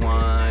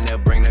 81, they'll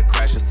bring the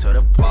crashers to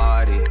the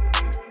party.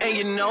 And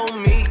you know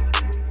me,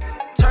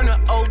 turn the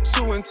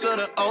 02 into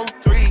the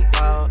 03.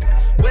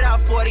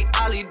 Without 40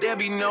 Ollie, there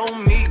be no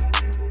me.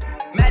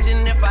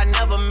 Imagine if I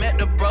never met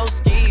the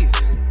broskies.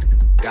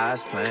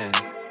 God's plan,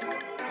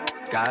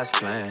 God's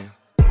plan.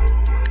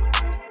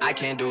 I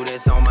can't do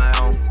this on my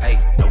own, hey,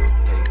 nope.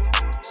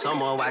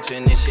 Someone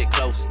watching this shit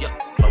close, yeah,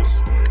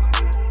 close.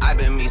 I've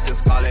been me since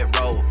Scarlet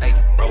Road, hey,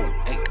 road,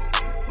 hey.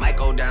 Might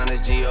go down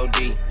as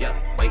G.O.D., yeah,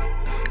 wait.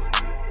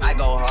 I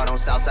go hard on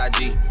Southside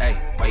G, hey,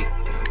 wait.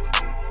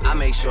 I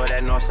make sure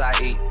that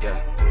Northside E, yeah.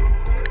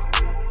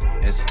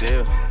 And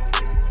still,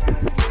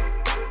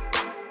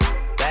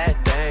 bad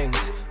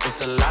things.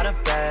 It's a lot of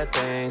bad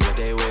things that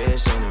they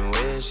wishing and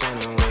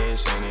wishing and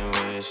wishing and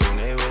wishing.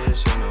 They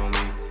wishing on me.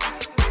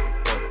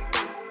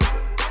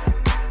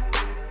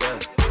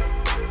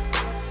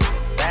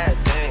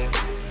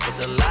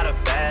 A lot of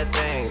bad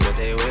things that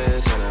they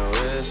wish and they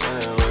wish and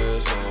they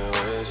wish and they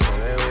wish and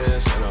they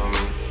wishing on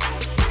me.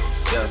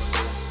 Yeah.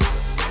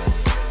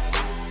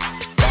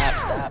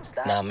 Stop.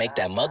 Now make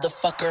that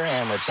motherfucker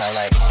hammer time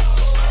like.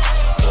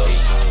 Go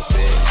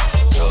stupid,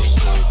 go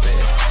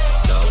stupid,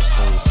 go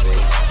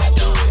stupid. I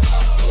do it,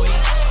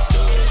 wait,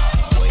 do it,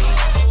 wait,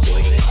 do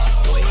it,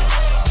 wait,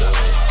 do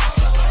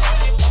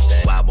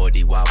it. Wobble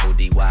dee wobble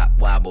dee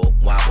wobble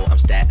wobble. I'm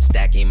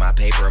stacking my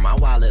paper. My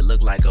wallet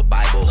look like a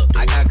Bible.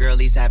 I got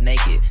girlies half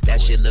naked. That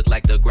shit look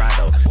like the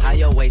grotto. How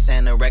your waist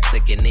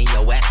anorexic and then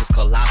your ass is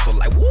colossal.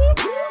 Like whoop.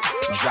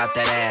 Drop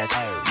that ass,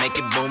 make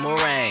it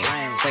boomerang.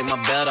 Take my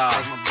belt off.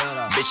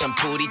 Bitch, I'm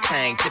Pootie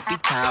Tang. Tippy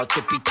towel,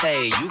 tippy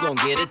tay. You gon'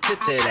 get a tip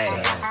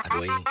today.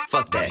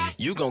 Fuck that.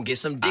 You gon' get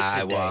some dick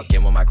today. I walk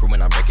in with my crew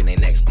and I'm breaking their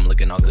necks. I'm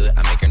looking all good,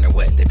 I'm making her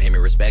wet. They pay me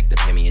respect, they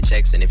pay me in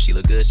checks. And if she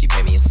look good, she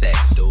pay me in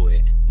sex. Do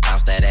it.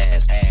 Bounce that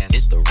ass.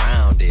 It's the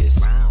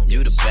roundest.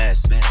 You the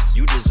best.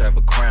 You deserve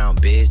a crown,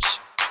 bitch.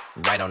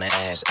 Right on the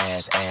ass.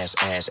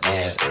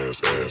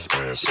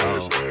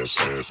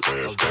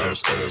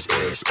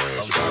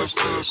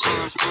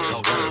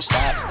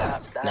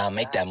 Stop. Now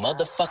make that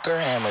motherfucker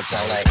hammer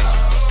time like.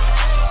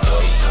 Go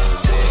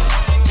stupid,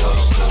 go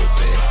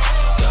stupid,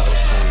 go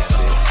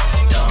stupid,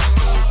 dumb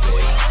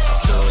stupid,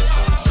 go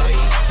stupid,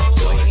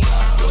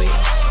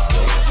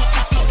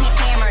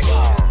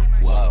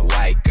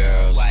 White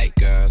girls,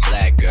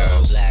 black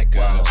girls,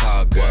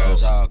 tall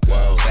girls,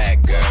 fat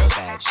girls.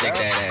 Shake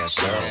that ass,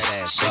 girl.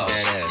 Shake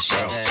that ass,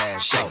 girl.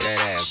 Shake that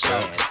ass,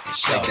 girl.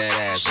 Shake that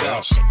ass,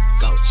 girl.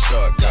 Go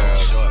short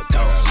girls,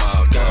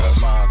 small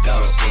girls,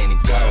 go skinny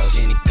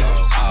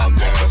girls, all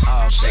girls.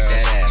 Shake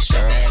that ass,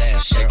 girl.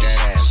 Shake that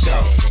ass,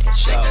 girl.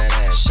 Shake that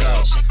ass,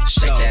 girl.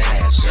 Shake that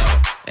ass, girl.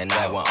 And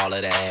I want all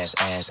of the ass.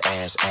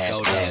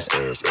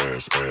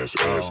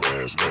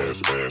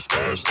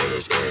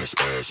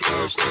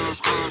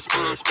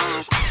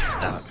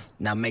 Stop.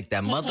 Now make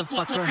that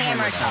motherfucker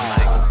hammer time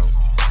like.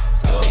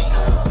 Go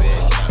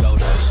stupid, go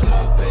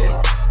stupid,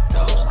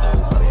 go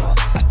stupid.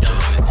 I do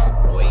it,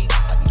 wait.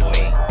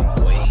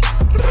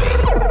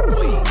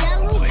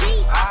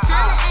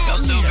 Go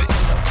stupid.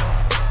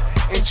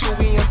 And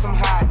Chewy and some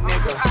hot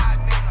nigga.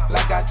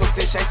 Like I told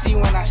Tish, I see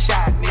when I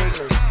shot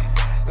niggas.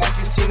 Like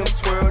you seen him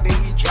twirl,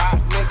 then he drop,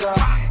 nigga.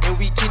 And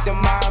we keep the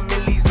mind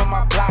millies on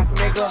my block,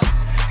 nigga.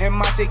 And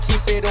Monte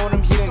keep it on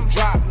him, he done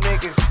drop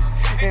niggas.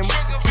 And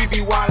we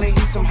be wildin',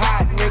 he some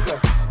hot nigga.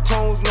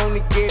 Tones known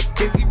to get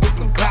busy with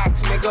them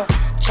Glocks, nigga.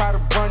 Try to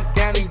run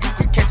down and you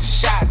could catch a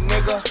shot,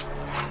 nigga.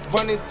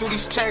 Running through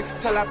these checks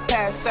till I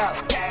pass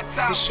out.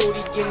 The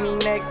shorty give me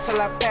neck till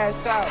I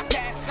pass out.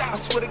 I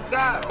swear to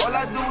God, all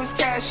I do is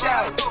cash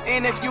out.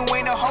 And if you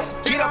ain't a hoe,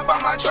 get up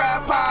on my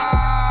trap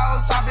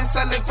house. I've been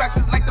selling cracks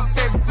since like the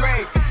 5th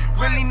grade.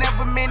 Really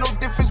never made no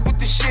difference with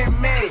the shit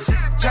made.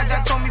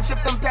 Jaja told me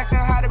flip them packs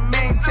and how to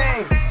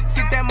maintain.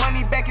 Get that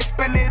money back and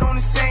spend it on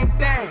the same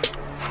thing.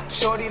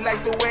 Shorty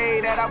like the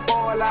way that I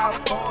ball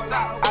out.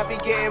 I be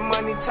getting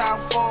money till I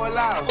fall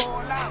out.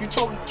 You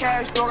talking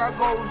cash, dog, I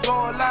goes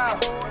all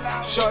out.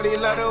 Shorty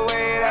love the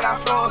way that I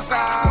floss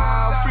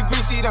out. Free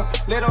greasy them,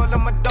 let all of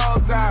my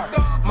dogs out.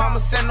 Mama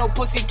said no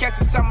pussy cats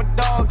inside my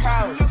dog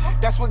house.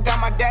 That's what got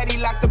my daddy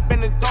locked up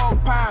in the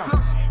dog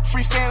pound.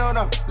 Free fan on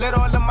them, let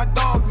all of my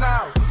dogs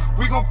out.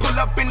 We gon' pull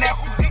up in that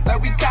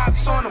like we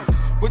cops on them.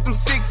 With them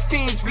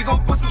 16s, we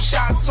gon' put some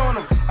shots on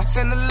them. I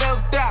send a little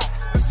dot,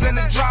 I send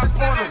a drop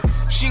on them.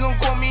 She gon'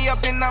 call me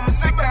up and I'ma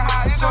stick the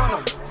highs on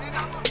them.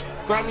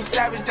 Grammy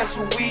Savage, that's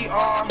what we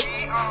are.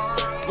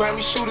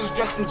 Grammy shooters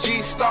dressed in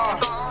G-Star.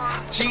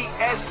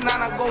 GS9,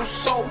 I go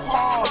so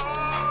hard.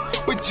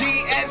 With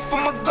GS for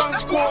my gun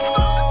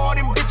squad.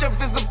 And bitch,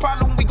 if it's a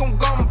problem, we gon'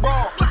 gun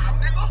brawl.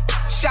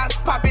 Shots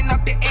popping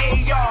up the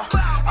AR.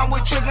 I'm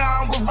with Trigger,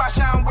 I'm with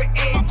Rasha, I'm with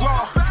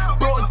A-Raw.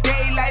 Broad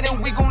daylight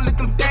and we gon' let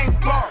them things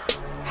blow.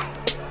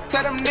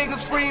 Tell them niggas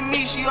free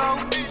me, yo.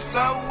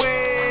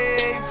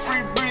 Subway,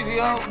 free Breezy,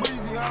 ho.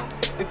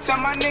 And tell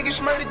my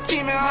niggas murder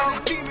team, ho.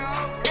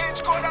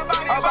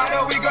 About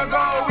a week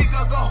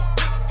ago.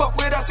 Fuck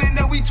with us and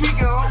then we tweaking,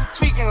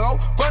 ho.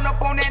 Run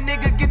up on that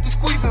nigga, get the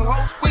squeezing,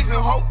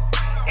 ho.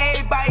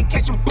 Everybody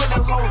catching bullet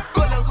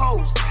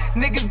hoes.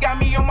 Niggas got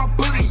me on my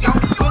bully, yo.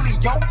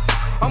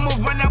 I'ma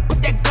run up,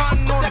 put that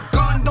gun on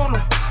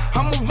him.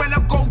 I'ma run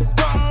up, go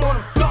dumb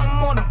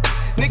on him.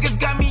 Niggas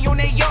got me on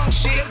that young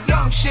shit.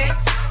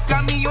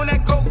 Got me on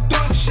that go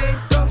dumb shit.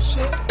 Got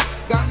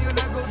me on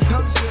that go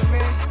dumb shit,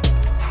 man.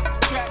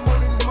 Trap more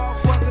than these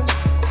motherfuckers.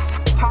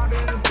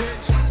 Hotter than a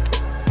bitch.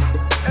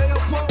 Hey, yo,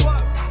 pull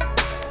up.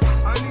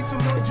 I need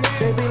some more drink.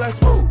 They be like,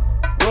 Smooth,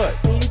 what?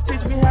 Can you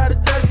teach me how to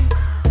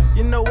dougie?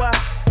 You know why?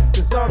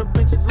 Cause all the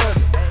bitches love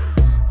me.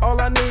 All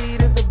I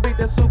need is a beat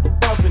that's super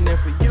bumpin'. And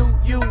for you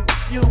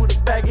to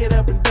back it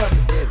up and dump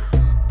it.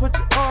 Put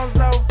your arms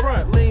out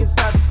front, lean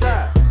side to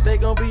side. They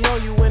gon' be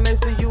on you when they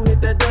see you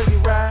hit that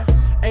Dougie ride.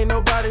 Ain't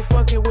nobody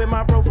fucking with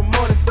my bro from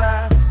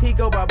Morningside. He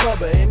go by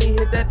Bubba and he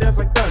hit that death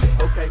like thunder.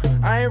 Okay,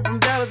 I ain't from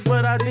Dallas,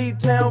 but I need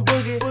town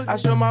boogie. I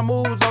show my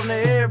moves on to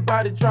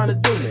everybody tryna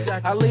do me.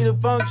 I lead the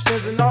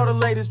functions and all the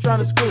ladies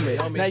tryna screw me.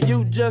 Now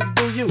you just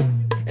do you,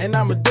 and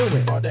I'ma do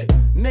it all day.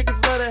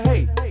 Niggas love to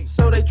hate,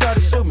 so they try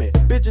to shoot me.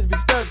 Bitches be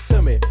stuck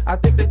to me, I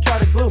think they try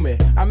to glue me.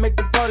 I make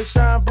the party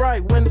shine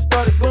bright when it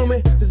started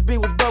gloomy. This beat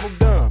was bubble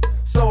gum,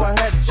 so I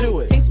had to chew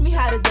it. Taste me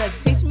how to duck,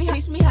 taste me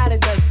how to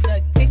duck.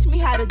 Taste me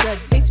how to duck,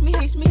 taste me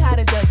how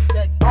to duck.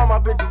 All my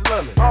bitches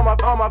love me, all my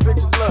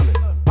bitches love me.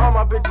 All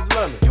my bitches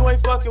love me. You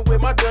ain't fucking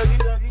with my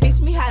Dougie.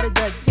 Taste me how to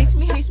duck, taste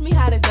me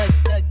how to duck.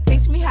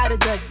 Taste me how to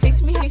duck,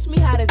 taste me how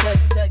to duck.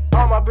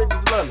 All my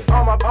bitches love me,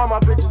 all my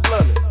bitches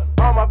love me.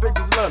 All my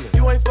bitches love me.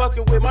 You ain't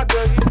fucking with my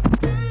Dougie.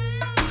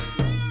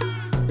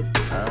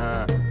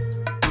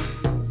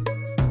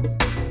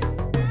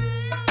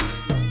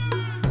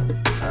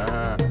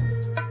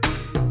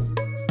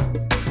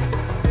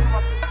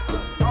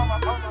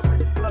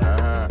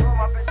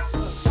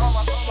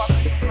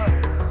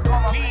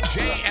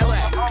 DJ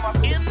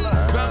LX in the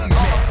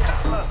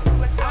mix.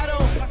 I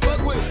don't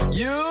fuck with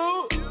you.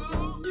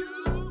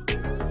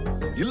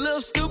 You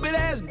little stupid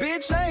ass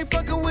bitch, I ain't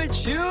fucking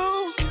with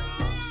you.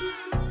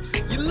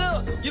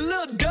 You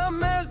little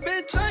dumb ass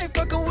bitch, I ain't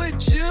fucking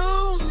with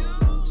you.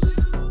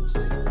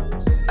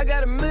 I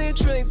got a million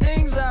trillion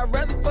things I'd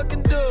rather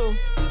fucking do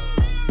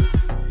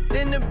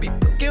than to be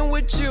fucking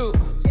with you.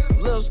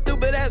 Little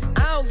stupid ass,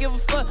 I don't give a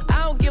fuck.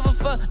 I don't give a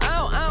fuck.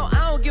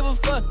 I don't give a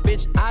fuck,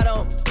 bitch. I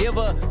don't give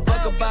a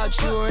fuck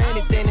about you or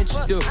anything that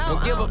you do.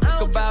 Don't give a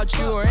fuck about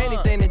you or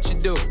anything that you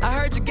do. I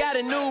heard you got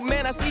a new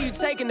man. I see you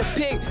taking the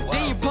pic.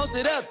 Then you post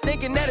it up,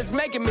 thinking that it's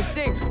making me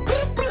sick.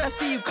 I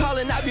see you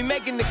calling, I be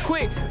making it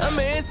quick.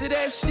 I'ma answer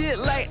that shit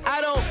like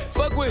I don't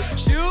fuck with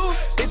you.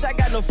 Bitch, I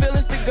got no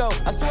feelings to go.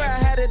 I swear I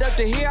had it up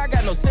to here. I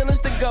got no ceilings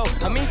to go.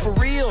 I mean for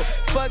real.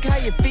 Fuck how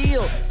you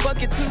feel.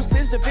 Fuck it 2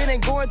 cents if it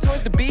ain't going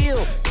towards the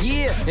bill.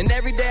 Yeah, and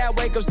every day I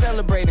wake up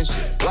celebrating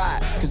shit. Why?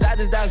 Cause I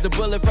just dodged the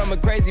bullet from a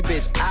crazy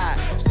bitch. I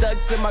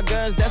stuck to my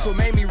guns, that's what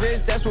made me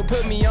rich. That's what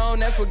put me on,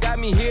 that's what got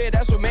me here.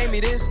 That's what made me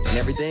this. And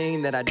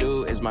everything that I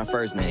do is my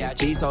first name.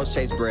 These hoes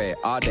chase bread,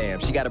 aw damn,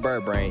 she got a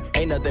bird brain.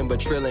 Ain't nothing but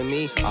trilling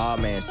me, aw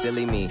man,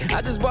 silly me.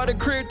 I just bought a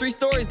crib, 3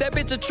 stories, that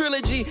bitch a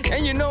trilogy.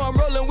 And you know I'm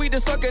rolling weed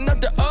that's fucking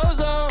up the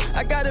ozone.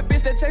 I got a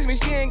bitch that texts me,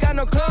 she ain't got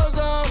no clothes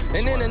on.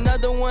 And then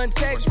another one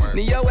text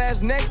me, yo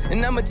ass next.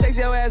 And I'ma text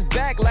your ass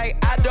back like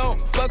I don't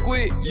fuck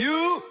with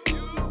you.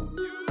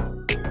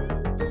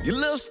 You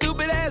little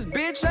stupid ass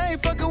bitch, I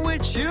ain't fucking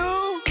with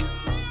you.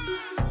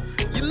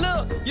 You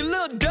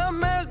little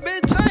dumb ass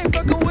bitch, I ain't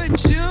fucking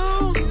with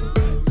you.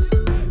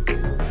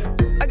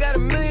 I got a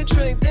million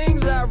trillion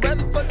things I'd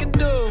rather fucking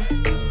do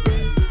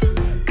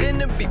than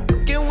to be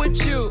fucking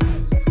with you.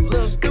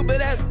 Little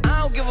stupid ass,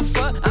 I don't give a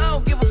fuck. I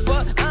don't give a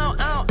fuck.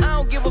 I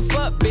don't give a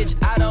fuck, bitch.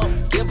 I don't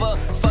give a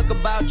fuck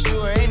about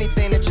you or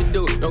anything that you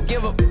do. Don't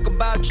give a fuck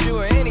about you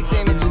or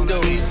anything that you do.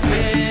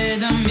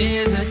 Rhythm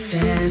is a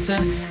dancer.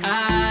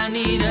 I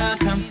need a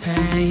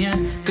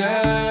companion.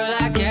 Girl,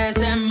 I guess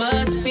that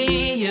must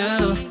be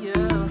you.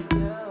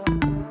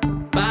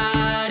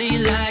 Body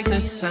like the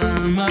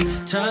summer,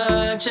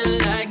 touch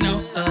it like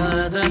no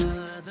other.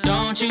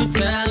 Don't you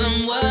tell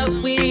them what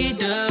we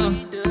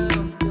do.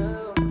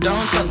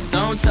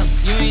 Don't tell them,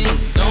 you ain't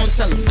need, don't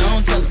tell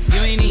them, you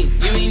ain't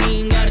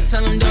even gotta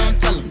tell him, don't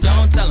tell him,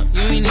 don't tell him.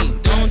 You ain't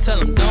need, don't tell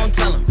him, don't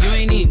tell him. You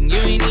ain't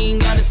even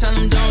gotta tell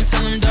him, don't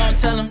tell him, don't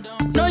tell him.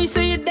 No, you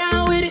say you're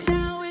down with it.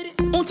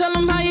 Won't tell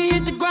him how you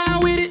hit the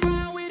ground with it.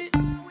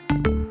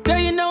 Girl,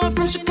 you know I'm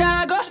from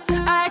Chicago.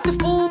 I act a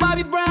fool,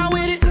 Bobby Brown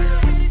with it.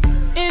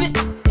 In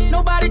it,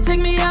 nobody take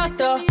me out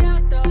though.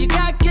 You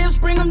got gifts,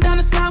 bring them down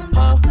to South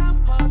Pole.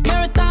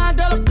 Marathon,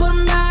 girl, I put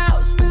them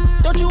out.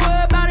 Don't you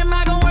worry about him,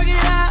 I gon' work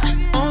it out.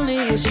 Only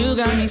it's you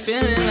got me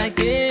feeling like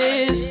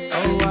this.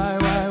 Oh, why?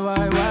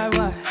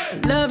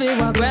 Love it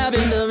while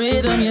grabbing the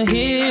rhythm, your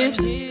hips.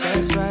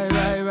 That's right.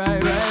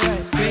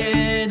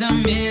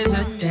 Rhythm is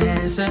a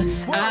dancer.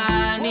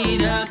 I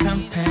need a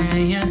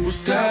companion.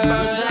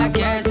 Girl, I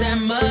guess that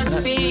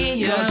must be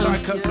you.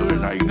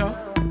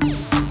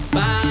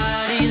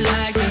 Body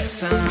like the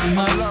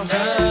summer,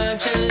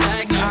 touch it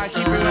like no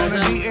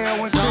other.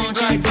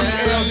 Don't you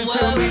tell them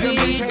what we do.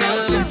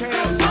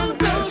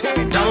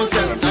 Don't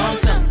tell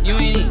them, you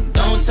ain't need.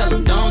 Don't tell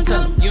them,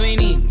 you ain't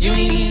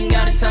need.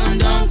 Gotta tell them,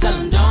 don't tell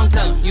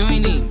them. You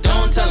ain't need,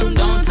 don't tell him,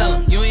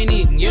 you ain't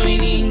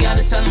need,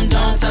 gotta tell him,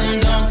 don't tell him,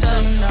 nah.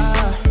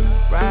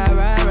 Right.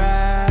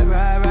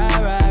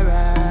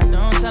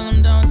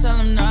 Don't tell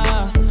him,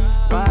 nah.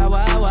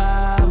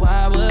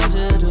 Why would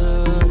you do?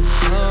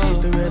 Just keep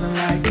the rhythm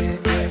like that,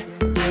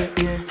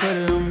 yeah. Put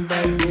it on me,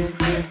 baby,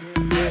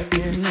 yeah.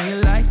 You know you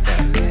like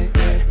that,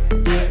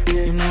 yeah.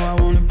 You know I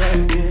want it,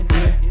 baby,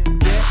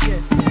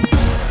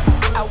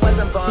 yeah. I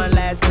wasn't born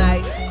last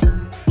night.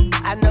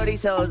 I know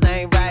these hoes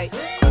ain't right.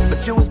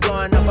 But you was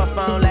blowing up her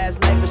phone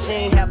last night, but she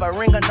ain't have a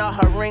ring or not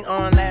her ring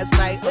on last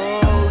night.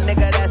 Ooh,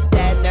 nigga, that's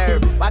that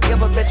nerve. Why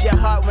give a bitch your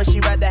heart when she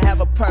rather have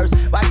a purse?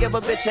 Why give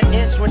a bitch an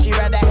inch when she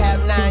rather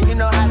have 9? You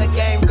know how the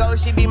game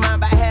goes, she be mine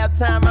by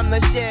halftime, I'm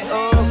the shit.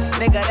 Ooh,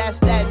 nigga, that's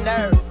that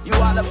nerve. You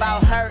all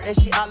about her and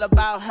she all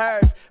about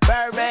hers.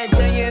 Birdman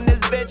Jr. and this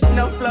bitch,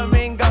 no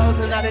flamingos.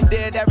 And I done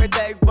did every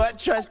day but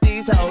trust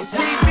these hoes. See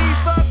me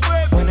fuck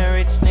with. When a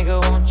rich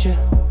nigga want you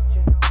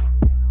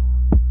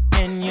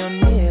and your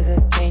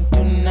nigga can't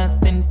do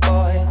nothing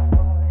for you.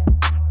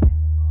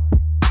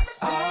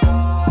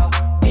 Oh,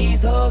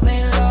 these hoes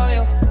ain't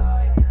loyal.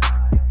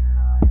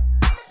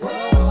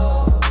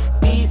 Whoa,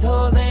 these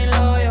hoes ain't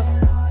loyal.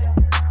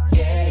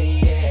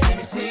 Yeah, let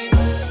me see.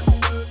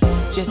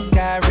 Just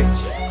got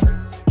rich.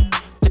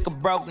 Took a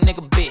broke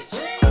nigga bitch.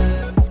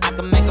 I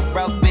can make a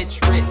broke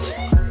bitch rich,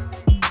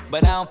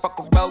 but I don't fuck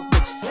with broke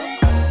bitches.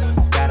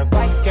 Got a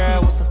white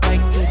girl with some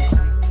fake titties.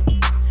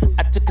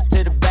 I took her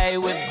to the bay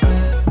with me.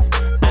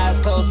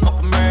 Close,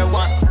 smoking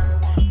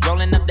marijuana.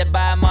 Rolling up that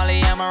by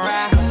Molly, I'm a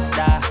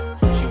rasta.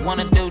 She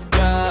wanna do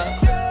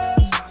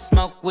drugs,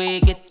 smoke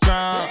weed, get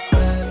drunk.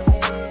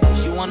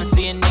 She wanna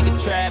see a nigga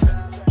trap.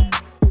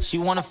 She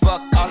wanna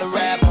fuck all the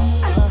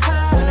rappers.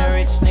 When a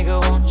rich nigga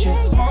want you,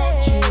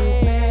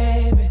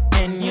 baby.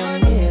 And your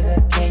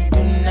nigga can't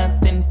do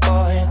nothing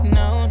for you.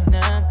 No,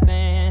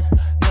 nothing,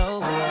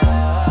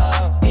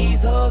 no.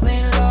 These hoes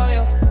ain't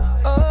loyal.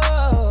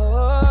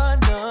 Oh,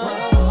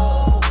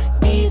 no.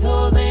 These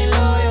hoes ain't loyal.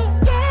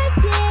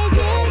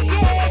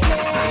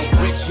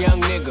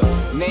 Young nigga,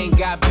 name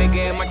got bigger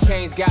and my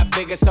chains got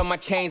bigger, so my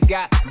chains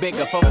got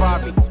bigger.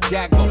 Ferrari,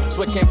 Jaguar,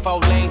 switching 4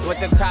 lanes with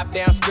the top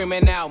down,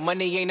 screaming out,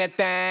 money ain't a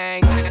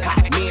thing.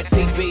 Me and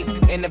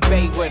CB in the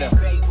bay with her.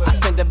 I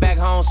sent her back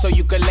home so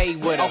you could lay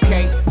with her.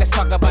 Okay, let's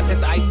talk about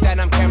this ice that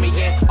I'm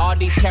carrying. All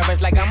these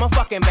carrots like I'm a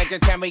fucking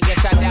vegetarian.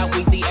 Shout out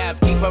Weezy F,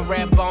 keep a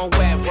red bone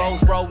wet.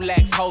 Rose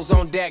Rolex, hoes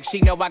on deck.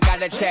 She know I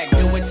got a check.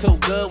 Do it too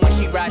good when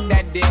she ride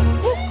that dick.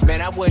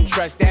 Man, I wouldn't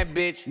trust that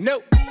bitch.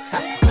 Nope.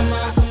 Come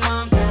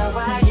on, girl,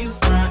 why you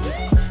frontin'?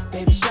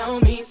 Baby, show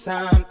me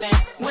something.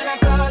 When I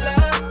call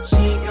her,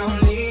 she gon'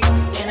 leave.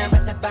 And I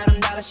bet that bottom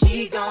dollar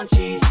she gon'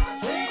 cheat.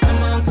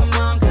 Come on,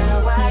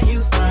 girl, why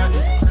you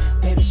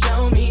frontin'? Baby,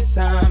 show me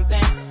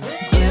something.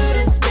 You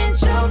done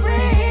spent your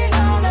bread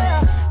on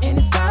her, and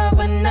it's all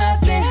for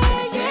nothing.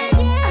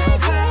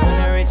 When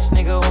a rich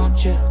nigga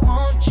want you,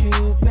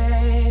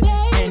 baby.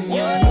 And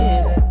your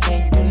nigga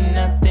can't do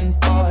nothing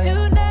for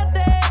you.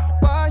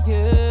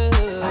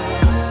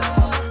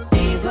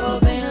 These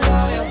hoes ain't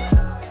loyal.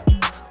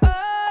 Oh,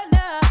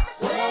 no.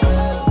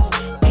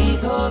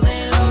 These hoes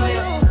ain't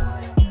loyal.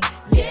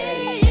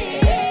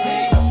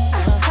 Yeah.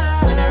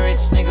 When a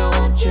rich nigga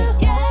want you,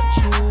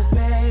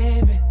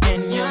 baby.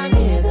 And your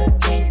nigga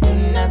can't do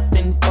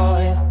nothing for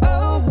you.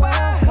 Oh,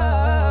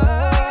 wow.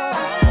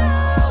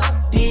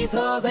 These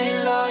hoes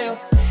ain't loyal.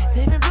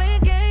 They been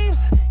playing games.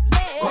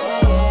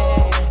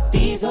 Yeah.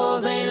 These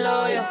hoes ain't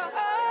loyal.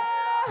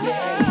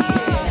 Yeah.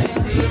 Let me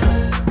see.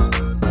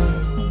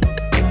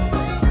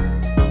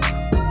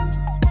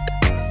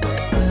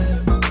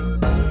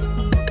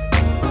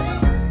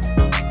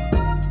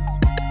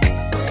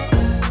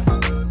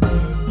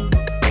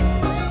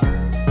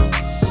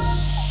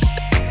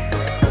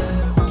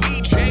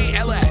 DJ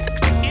LX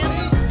in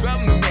the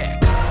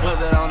mix.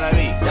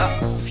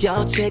 If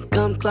your chick chick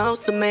come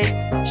close to me.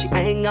 She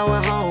ain't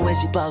going home when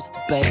she supposed to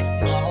be.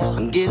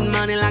 I'm getting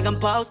money like I'm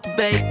supposed to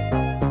be.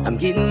 I'm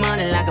getting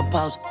money like I'm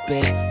supposed to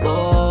be.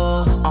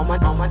 Oh, all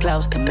my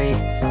close to me.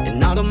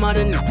 And all the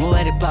mother niggas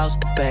where they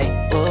supposed to be.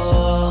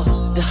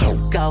 Oh, the hoe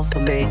go for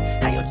me.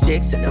 How your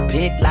chicks in the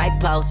pic like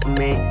post for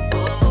me.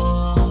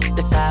 Oh,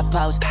 that's how I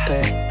supposed to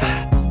be.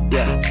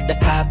 Yeah,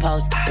 that's how I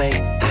supposed to be.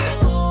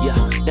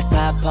 Yeah, that's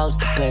how I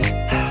supposed to be.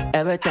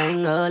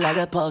 Everything look like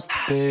it's supposed to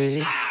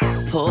be.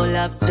 Pull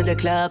up to the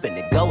club and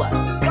it go up.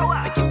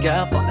 Make your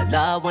girl fall in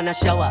love when I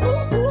show up.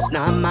 It's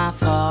not my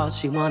fault,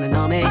 she wanna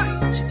know me.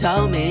 She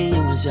told me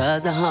you was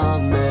just a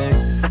homie.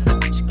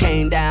 She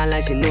came down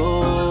like she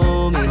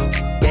knew me.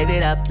 Gave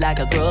it up like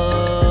a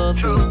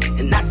groupie.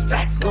 And that's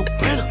facts, no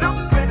printer.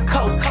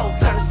 Cold,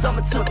 turn the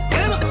summer to the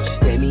winter. She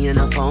saved me in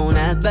her phone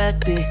at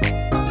bestie,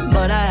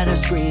 but I had her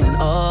screaming,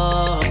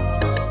 oh.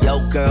 Yo,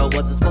 girl,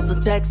 wasn't supposed to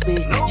text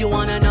me. You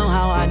wanna know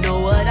how I know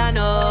what I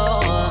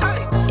know?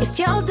 If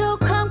y'all do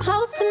come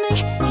close to me,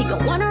 he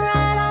gon' wanna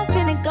ride off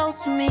and it goes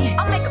for me.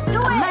 I'll make him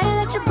do it. I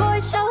might let your boy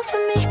show for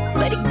me,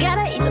 but he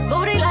gotta eat the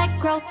booty like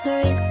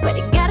groceries. But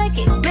he gotta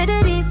get rid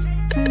of these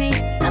to me.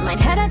 I might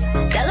head up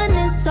selling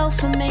his soul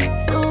for me.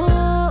 Ooh,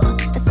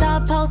 that's how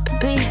it's supposed to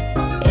be.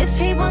 If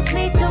he wants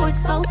me to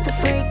expose the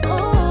freak,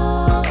 ooh,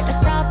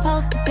 that's how it's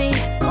supposed to be.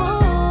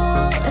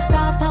 Ooh, that's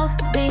how it's supposed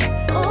to be.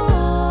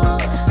 Ooh,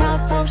 that's how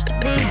it's supposed to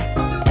be.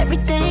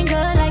 Everything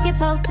good like it's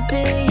supposed to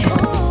be.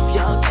 Ooh. If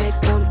your chick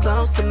come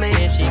close to me,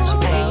 she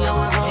ain't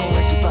going home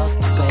when she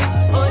supposed to be.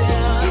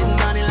 Getting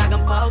money like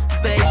I'm supposed to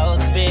be. I'm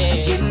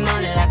getting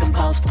money like I'm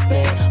supposed to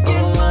be.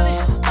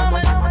 Oh,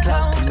 I'm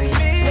close to me.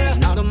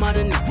 And all the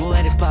mother niggas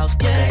where they supposed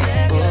to be.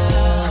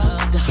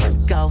 Oh, the hoe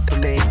go for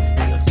me.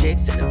 Now your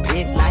chicks in the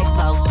pic like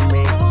post for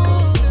me.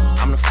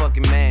 I'm the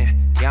fucking man.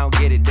 Y'all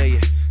don't get it, do you?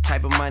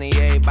 Type of money,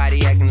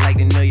 everybody acting like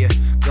they knew ya.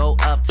 Go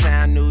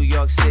uptown, New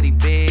York City,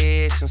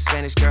 bitch. Some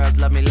Spanish girls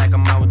love me like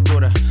I'm out with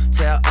Buddha.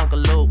 Tell Uncle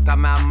Luke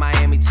I'm out in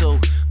Miami too.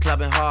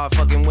 Clubbing hard,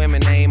 fucking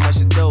women, ain't much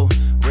to do.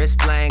 Wrist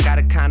playing, got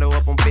a condo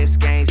up on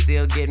Biscayne.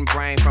 Still getting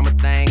brain from a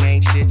thing,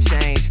 ain't shit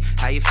changed.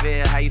 How you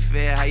feel, how you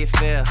feel, how you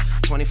feel?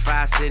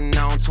 25 sitting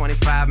on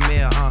 25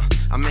 mil,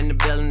 I'm in the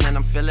building and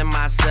I'm feeling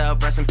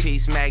myself. Rest in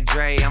peace, Mac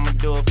Dre. I'ma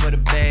do it for the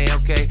bay,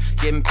 okay?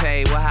 Getting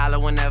paid, we'll holler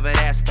whenever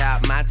that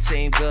stop. My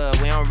team good,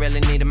 we don't really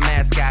need a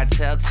mascot.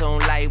 Tell Tune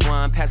Light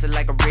One, pass it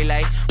like a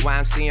relay.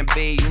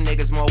 YMCMB, you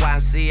niggas more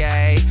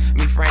YMCA.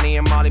 Me, Franny,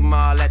 and Molly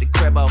Mall at the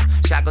cribbo.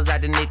 Shot goes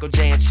out to Nico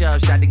J and Chubb,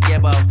 shot to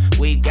Gibbo.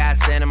 We got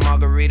Santa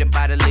Margarita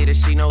by the leader.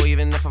 She know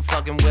even if I'm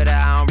fucking with her,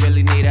 I don't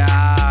really need her.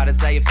 Oh,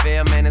 that's how you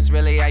feel, man, that's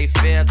really how you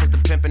feel. Cause the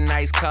pimpin'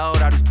 nice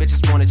cold, all these bitches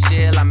wanna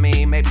chill. I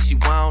mean, maybe she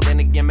won't, then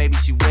again, maybe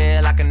she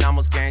will. I can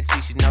almost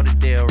guarantee she know the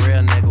deal.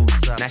 Real nigga,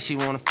 what's up? Now she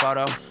want a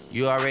photo,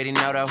 you already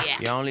know though.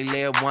 You only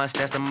live once,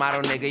 that's the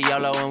motto, nigga.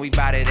 YOLO, and we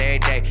bout it every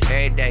day,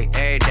 every day,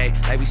 every day.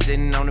 Like we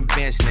sitting on the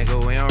bench,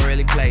 nigga, we don't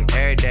really play.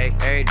 Every day,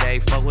 every day.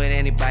 Fuck what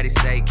anybody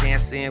say,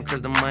 can't see him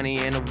cause the money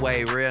in the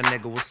way. Real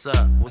nigga, what's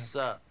up? What's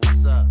up?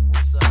 What's up?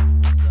 What's up?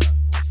 What's up?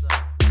 What's up?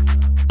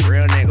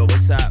 Real nigga,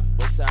 what's up?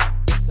 What's up?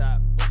 What's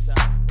up? What's up?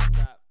 What's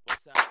up?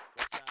 What's up?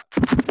 What's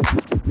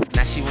up?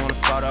 Now she want a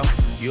photo,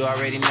 you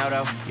already know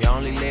though. You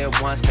only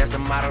live once, that's the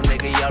motto,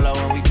 nigga. YOLO,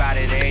 and we bout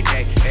it every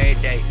day, every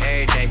day,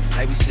 every day.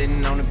 Like we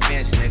sitting on the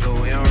bench, nigga,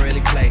 we don't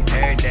really play.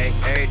 Every day,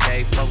 every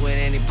day. Fuck what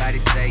anybody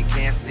say,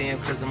 can't see him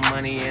cause the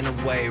money in the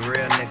way.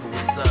 Real nigga,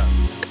 what's up?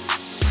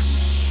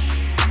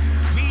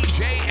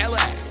 DJ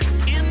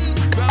LX in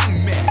the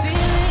mix.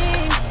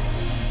 Feelings,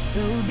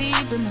 so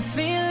deep in my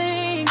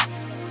feelings.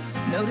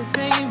 No, this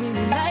ain't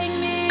really like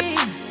me.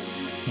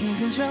 Can't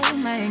control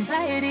my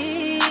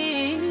anxiety.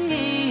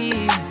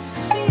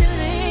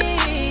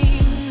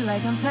 Feeling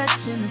like I'm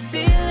touching the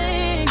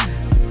ceiling.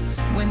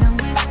 When I'm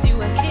with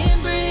you, I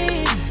can't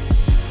breathe.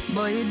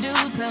 Boy, you do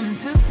something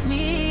to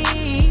me.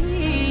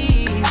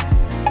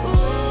 Ooh,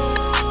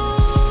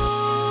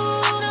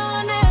 no,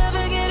 I'll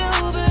never get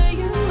over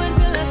you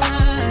until I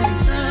find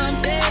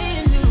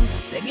something new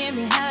that get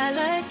me high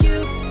like you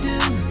do.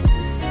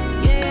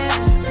 Yeah.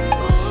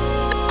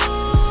 Ooh,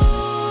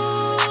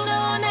 no,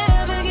 I'll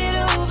never get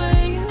over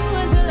you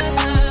until I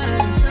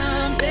find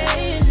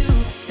something new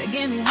that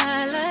get me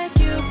high like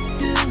you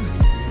do.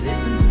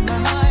 Listen to my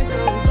heart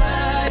go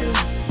bada,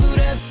 boot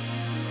up,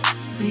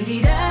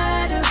 beat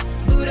da,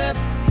 boot up,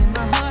 and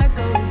my heart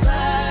go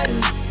bada,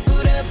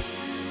 boot up,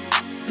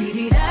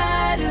 beat da.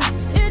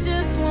 It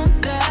just won't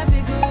stop,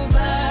 it go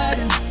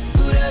bada,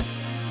 boot up,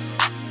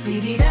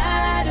 beat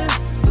da,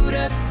 boot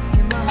up,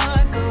 and my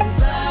heart go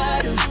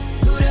bada,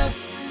 boot up,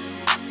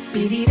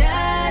 beat da.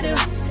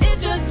 It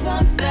just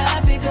won't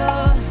stop, it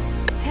go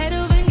head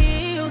over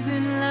heels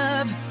in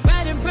love,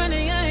 right in front of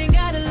you. I ain't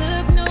gotta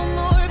look no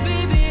more,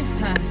 baby.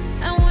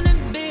 I wanna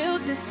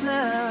build this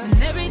love,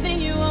 and everything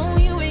you own,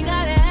 you ain't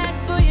gotta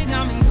ask for. You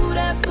got me boot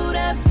up, boot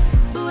up,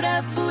 boot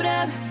up, boot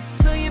up.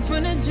 So you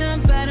from the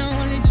jump, I don't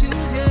only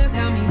choose you.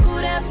 Got me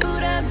boot up,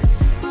 boot up,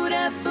 boot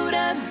up, boot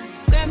up.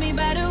 Grab me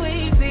by the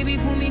waist, baby,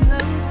 pull me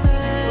closer.